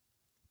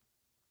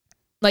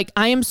 Like,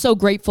 I am so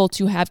grateful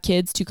to have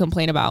kids to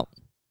complain about.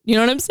 You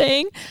know what I'm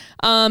saying?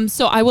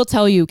 So I will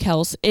tell you,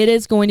 Kels, it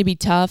is going to be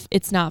tough.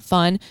 It's not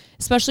fun,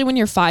 especially when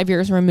you're 5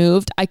 years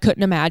removed. I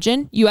couldn't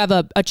imagine. You have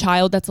a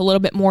child that's a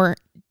little bit more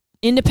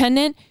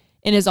independent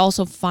and is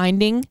also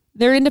finding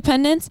their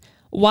independence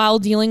while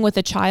dealing with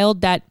a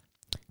child that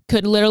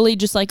could literally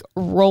just like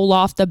roll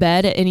off the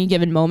bed at any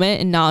given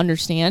moment and not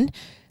understand.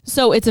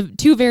 So it's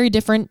two very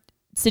different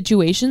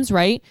situations,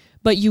 right?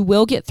 But you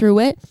will get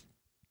through it.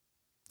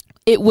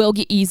 It will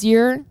get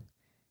easier.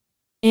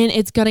 And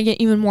it's going to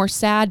get even more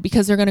sad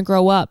because they're going to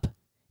grow up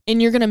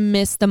and you're going to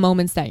miss the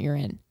moments that you're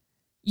in.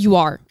 You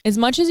are. As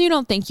much as you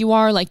don't think you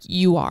are, like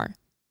you are.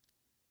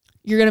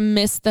 You're going to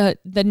miss the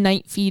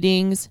night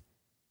feedings.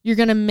 You're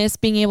going to miss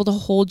being able to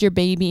hold your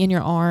baby in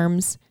your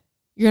arms.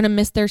 You're going to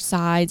miss their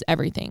sides,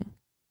 everything.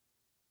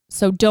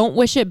 So don't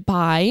wish it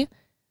by,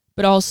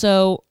 but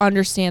also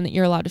understand that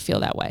you're allowed to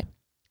feel that way.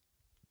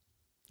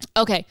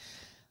 Okay,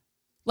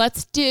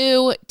 let's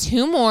do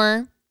 2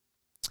 more.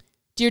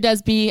 Dear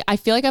Desby, I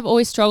feel like I've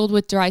always struggled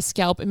with dry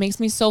scalp. It makes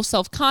me so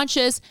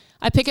self-conscious.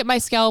 I pick at my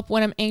scalp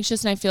when I'm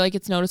anxious and I feel like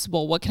it's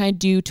noticeable. What can I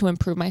do to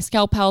improve my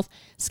scalp health?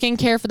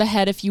 Skincare for the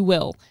head, if you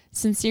will.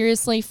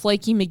 Sincerely,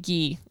 Flaky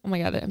McGee. Oh my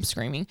God, I'm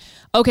screaming.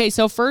 Okay,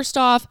 so first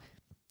off,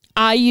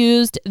 I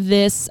used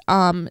this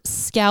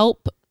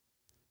scalp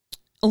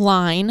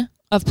line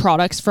of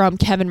products from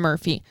Kevin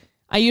Murphy.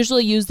 I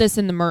usually use this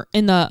in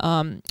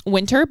the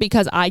winter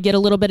because I get a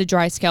little bit of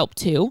dry scalp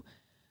too.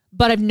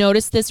 But I've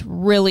noticed this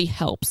really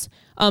helps.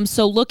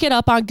 So look it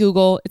up on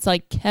Google. It's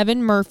like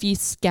Kevin Murphy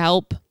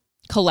Scalp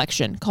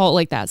Collection. Call it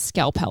like that,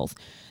 Scalp Health.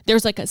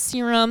 There's like a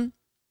serum,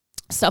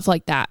 stuff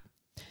like that.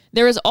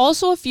 There is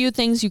also a few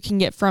things you can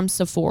get from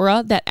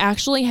Sephora that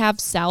actually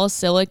have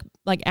salicylic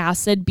like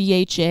acid,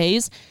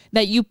 BHAs,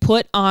 that you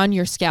put on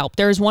your scalp.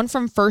 There's one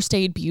from First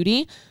Aid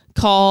Beauty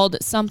called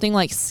something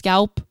like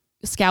Scalp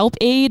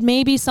Aid,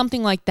 maybe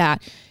something like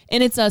that.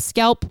 And it's a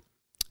scalp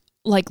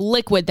like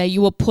liquid that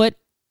you will put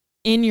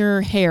in your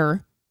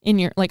hair, in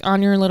your like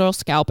on your little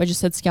scalp. I just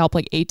said scalp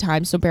like 8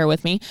 times, so bear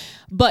with me.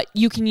 But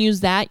you can use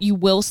that. You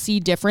will see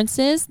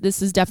differences.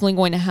 This is definitely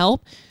going to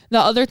help. The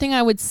other thing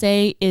I would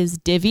say is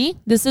Divi.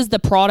 This is the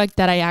product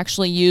that I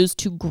actually use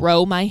to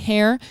grow my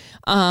hair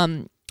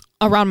around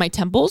my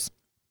temples.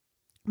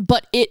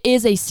 But it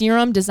is a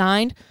serum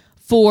designed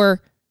for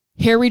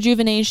hair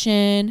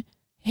rejuvenation,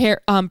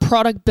 hair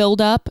product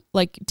buildup,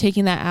 like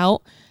taking that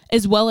out,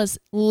 as well as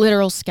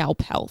literal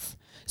scalp health.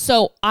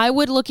 So I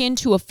would look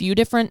into a few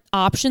different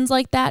options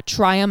like that,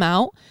 try them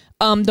out.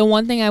 The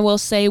one thing I will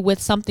say with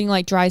something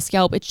like dry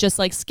scalp, it's just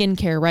like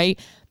skincare, right?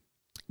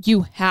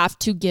 You have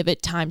to give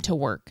it time to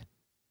work.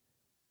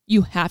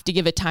 You have to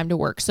give it time to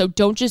work. So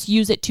don't just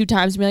use it 2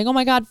 times and be like, oh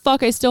my God,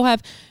 fuck, I still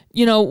have,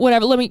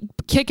 whatever. Let me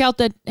kick out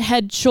the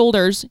head,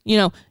 shoulders,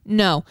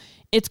 no,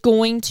 it's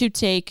going to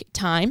take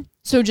time.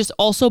 So just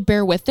also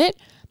bear with it.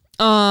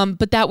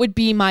 But that would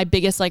be my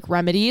biggest like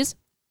remedies.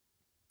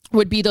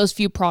 Would be those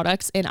few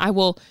products, and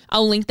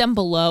I'll link them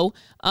below,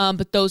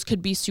 but those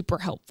could be super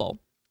helpful.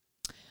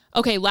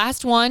 Okay,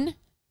 last one.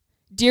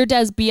 Dear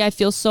Desby, I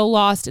feel so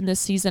lost in this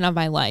season of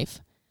my life.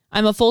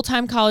 I'm a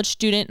full-time college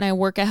student, and I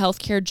work a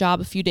healthcare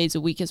job a few days a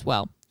week as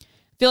well. I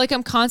feel like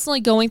I'm constantly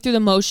going through the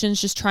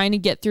motions, just trying to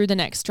get through the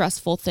next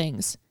stressful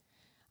things.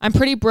 I'm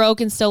pretty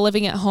broke and still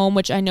living at home,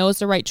 which I know is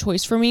the right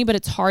choice for me, but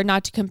it's hard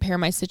not to compare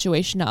my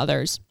situation to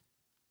others.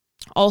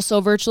 Also,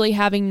 virtually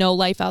having no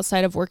life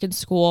outside of work and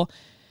school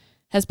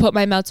has put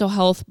my mental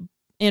health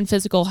and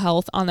physical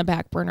health on the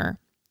back burner.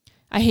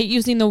 I hate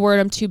using the word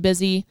I'm too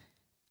busy.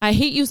 I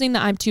hate using the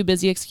I'm too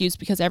busy excuse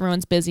because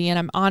everyone's busy, and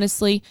I'm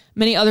honestly,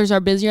 many others are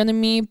busier than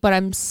me, but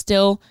I'm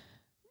still,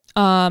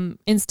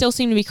 still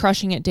seem to be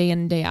crushing it day in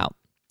and day out.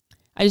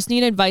 I just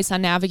need advice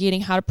on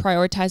navigating how to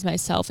prioritize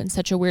myself in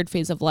such a weird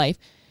phase of life.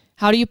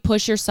 How do you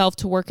push yourself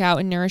to work out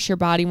and nourish your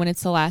body when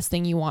it's the last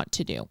thing you want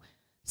to do?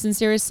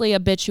 Sincerely, a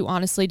bitch who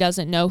honestly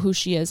doesn't know who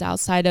she is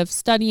outside of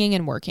studying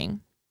and working.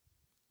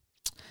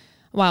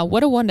 Wow,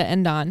 what a one to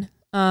end on.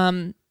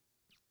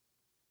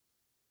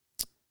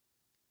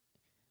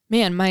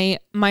 Man,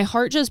 my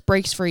heart just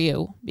breaks for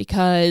you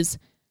because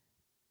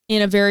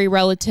in a very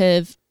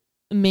relative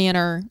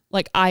manner,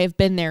 like I have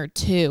been there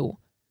too.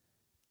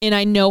 And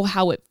I know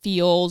how it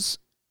feels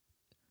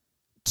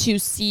to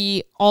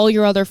see all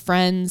your other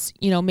friends,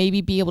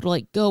 maybe be able to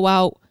like go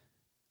out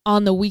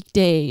on the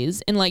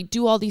weekdays and like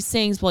do all these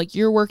things. But like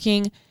you're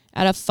working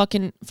at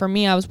for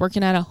me, I was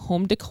working at a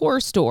home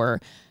decor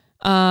store.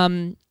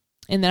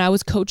 And then I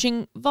was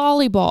coaching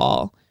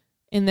volleyball,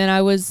 and then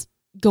I was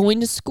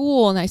going to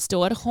school, and I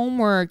still had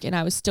homework, and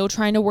I was still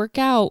trying to work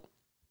out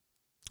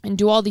and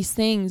do all these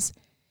things.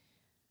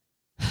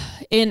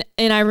 And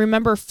I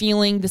remember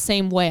feeling the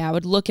same way. I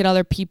would look at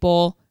other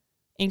people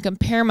and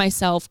compare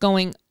myself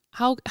going,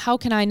 how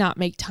can I not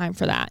make time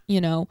for that?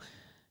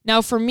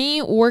 Now for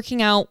me,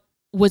 working out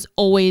was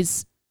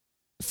always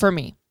for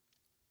me.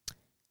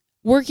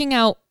 Working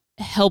out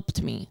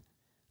helped me.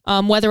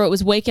 Whether it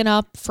was waking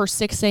up for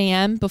 6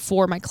 a.m.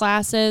 before my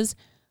classes,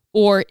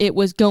 or it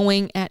was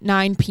going at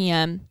 9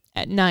 p.m.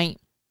 at night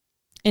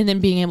and then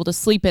being able to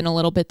sleep in a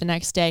little bit the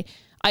next day.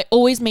 I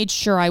always made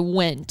sure I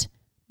went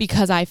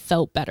because I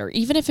felt better.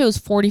 Even if it was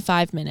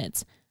 45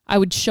 minutes, I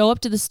would show up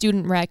to the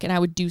student rec and I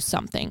would do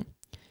something.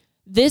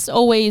 This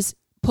always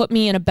put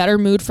me in a better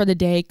mood for the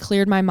day,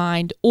 cleared my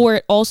mind, or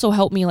it also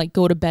helped me like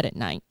go to bed at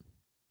night.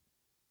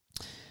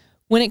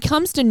 When it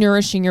comes to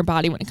nourishing your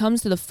body, when it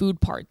comes to the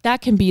food part,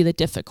 that can be the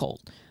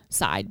difficult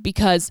side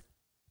because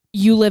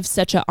you live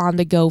such a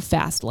on-the-go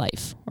fast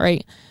life,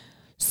 right?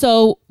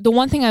 So the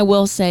one thing I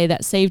will say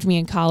that saved me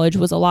in college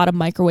was a lot of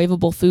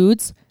microwavable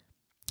foods.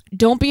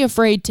 Don't be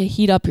afraid to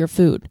heat up your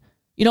food.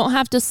 You don't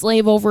have to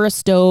slave over a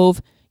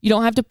stove. You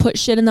don't have to put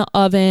shit in the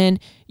oven.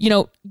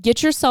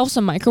 Get yourself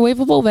some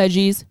microwavable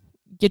veggies,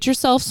 get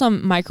yourself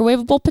some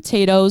microwavable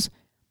potatoes,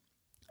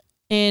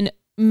 and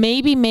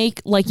maybe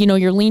make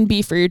your lean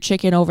beef or your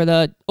chicken over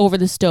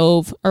the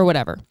stove or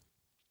whatever.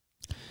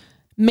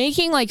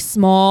 Making like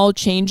small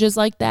changes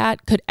like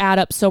that could add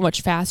up so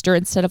much faster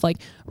instead of like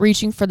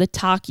reaching for the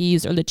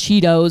Takis or the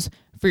Cheetos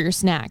for your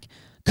snack.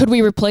 Could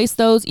we replace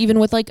those even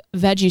with like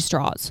veggie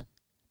straws?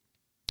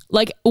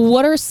 Like,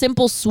 what are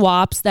simple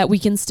swaps that we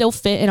can still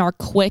fit in our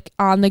quick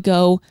on the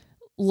go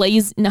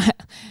lazy,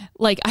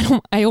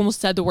 I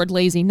almost said the word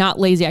lazy, not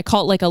lazy. I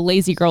call it like a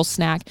lazy girl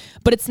snack,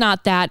 but it's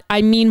not that.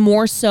 I mean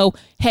more so,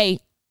 hey,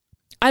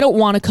 I don't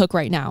want to cook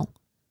right now.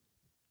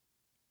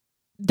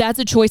 That's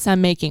a choice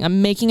I'm making.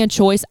 I'm making a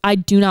choice. I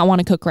do not want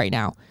to cook right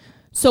now.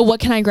 So what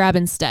can I grab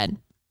instead?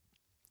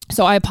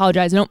 So I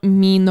apologize. I don't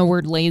mean the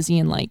word lazy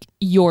and like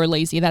you're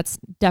lazy. That's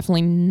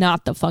definitely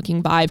not the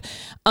fucking vibe.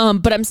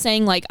 But I'm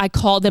saying like I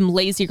call them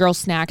lazy girl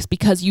snacks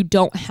because you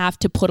don't have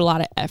to put a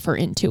lot of effort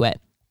into it.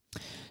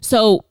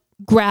 So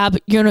grab,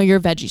 your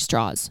veggie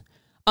straws.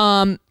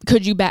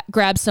 Could you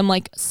grab some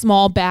like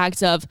small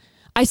bags of,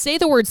 I say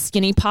the word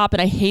skinny pop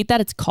and I hate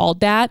that it's called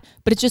that,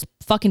 but it's just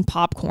fucking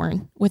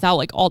popcorn without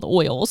like all the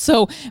oil.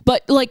 So,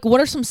 but like,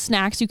 what are some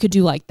snacks you could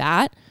do like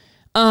that?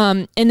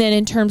 And then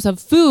in terms of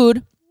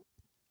food,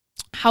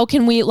 how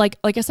can we, like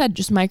I said,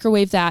 just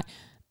microwave that.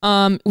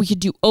 We could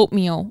do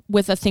oatmeal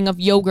with a thing of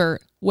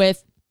yogurt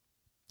with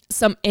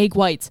some egg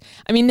whites.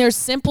 I mean, there's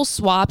simple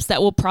swaps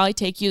that will probably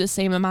take you the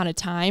same amount of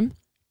time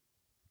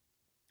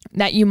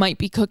that you might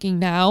be cooking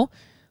now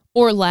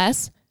or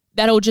less.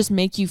 That'll just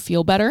make you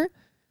feel better.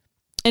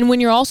 And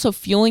when you're also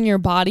fueling your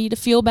body to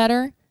feel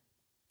better,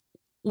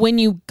 when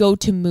you go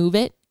to move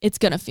it, it's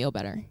going to feel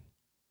better.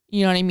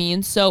 You know what I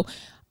mean? So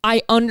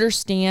I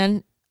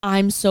understand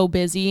I'm so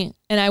busy,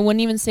 and I wouldn't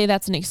even say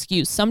that's an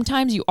excuse.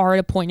 Sometimes you are at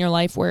a point in your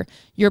life where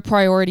your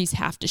priorities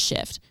have to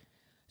shift.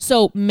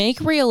 So make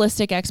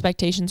realistic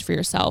expectations for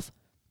yourself.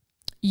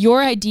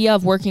 Your idea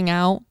of working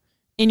out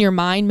in your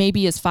mind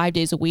maybe is 5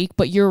 days a week,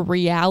 but your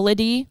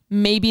reality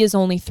maybe is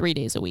only 3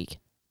 days a week,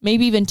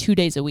 maybe even 2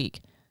 days a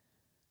week.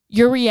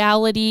 Your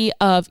reality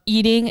of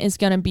eating is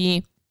going to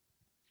be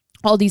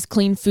all these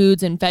clean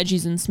foods and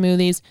veggies and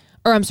smoothies.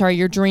 Or I'm sorry,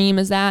 your dream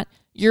is that.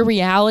 Your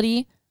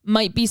reality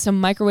might be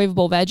some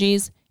microwavable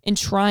veggies and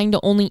trying to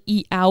only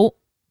eat out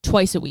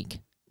twice a week.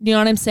 You know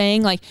what I'm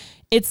saying? Like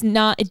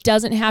it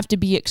doesn't have to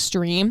be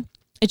extreme.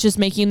 It's just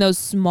making those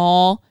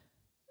small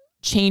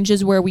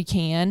changes where we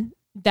can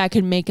that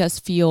could make us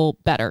feel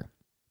better.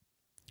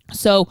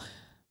 So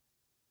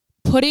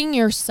putting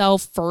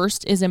yourself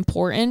first is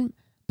important,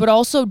 but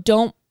also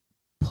don't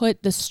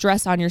put the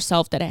stress on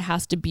yourself that it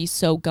has to be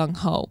so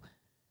gung-ho.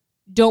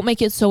 Don't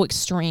make it so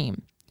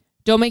extreme.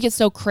 Don't make it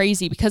so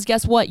crazy because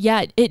guess what?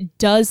 Yeah, it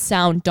does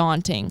sound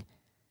daunting.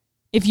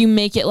 If you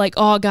make it like,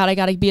 oh God, I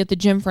got to be at the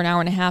gym for an hour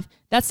and a half.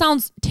 That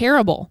sounds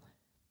terrible.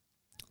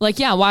 Like,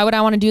 yeah, why would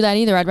I want to do that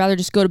either? I'd rather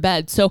just go to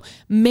bed. So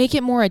make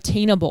it more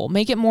attainable.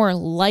 Make it more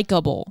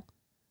likable.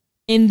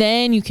 And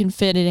then you can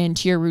fit it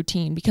into your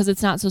routine because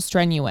it's not so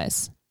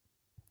strenuous.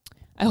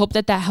 I hope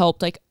that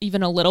helped like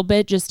even a little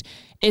bit. Just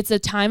it's a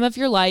time of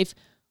your life.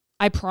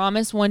 I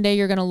promise one day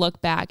you're going to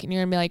look back and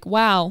you're going to be like,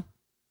 wow,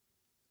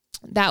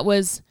 that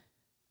was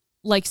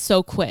like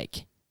so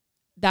quick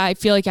that I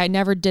feel like I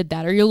never did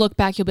that. Or you'll look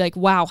back, you'll be like,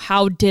 wow,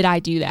 how did I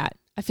do that?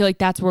 I feel like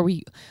that's where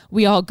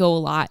we all go a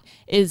lot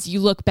is you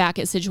look back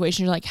at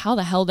situations, you're like, how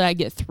the hell did I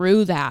get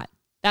through that?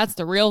 That's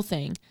the real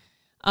thing.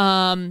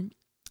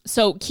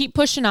 So keep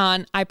pushing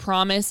on. I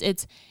promise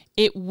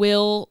it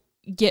will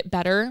get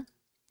better.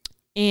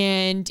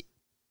 And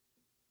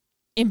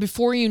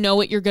before you know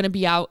it, you're going to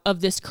be out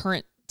of this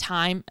current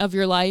time of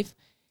your life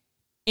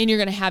and you're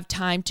going to have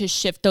time to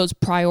shift those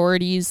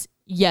priorities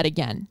yet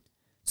again.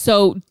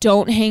 So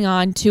don't hang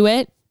on to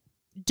it.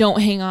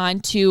 Don't hang on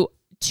to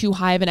too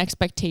high of an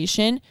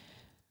expectation.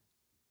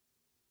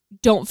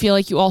 Don't feel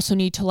like you also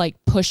need to like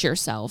push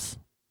yourself,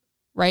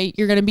 right?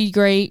 You're going to be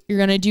great. You're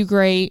going to do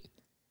great.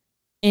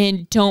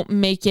 And don't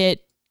make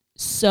it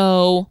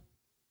so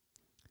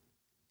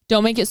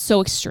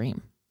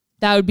extreme.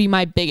 That would be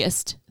my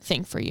biggest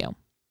thing for you.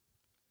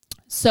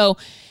 So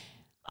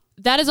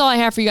that is all I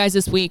have for you guys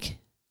this week.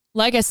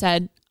 Like I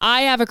said,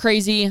 I have a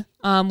crazy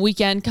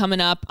weekend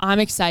coming up. I'm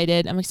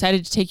excited. I'm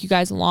excited to take you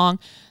guys along.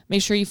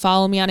 Make sure you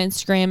follow me on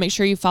Instagram. Make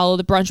sure you follow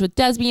the Brunch with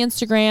Desby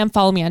Instagram.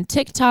 Follow me on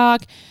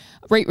TikTok.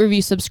 Rate,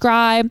 review,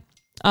 subscribe.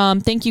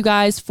 Thank you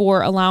guys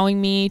for allowing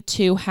me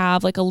to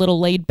have like a little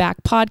laid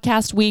back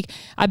podcast week.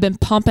 I've been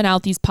pumping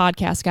out these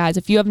podcasts, guys.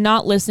 If you have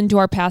not listened to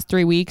our past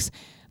 3 weeks,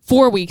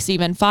 4 weeks,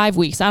 even 5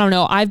 weeks, I don't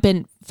know, I've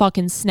been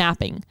fucking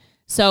snapping.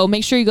 So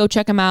make sure you go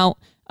check them out.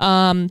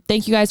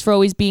 Thank you guys for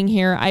always being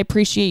here. I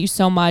appreciate you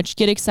so much.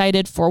 Get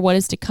excited for what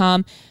is to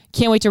come.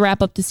 Can't wait to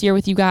wrap up this year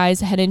with you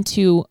guys. Head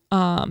into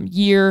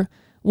year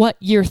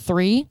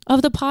 3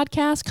 of the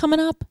podcast coming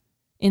up.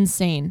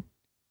 Insane.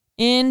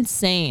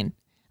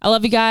 I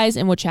love you guys,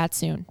 and we'll chat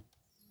soon.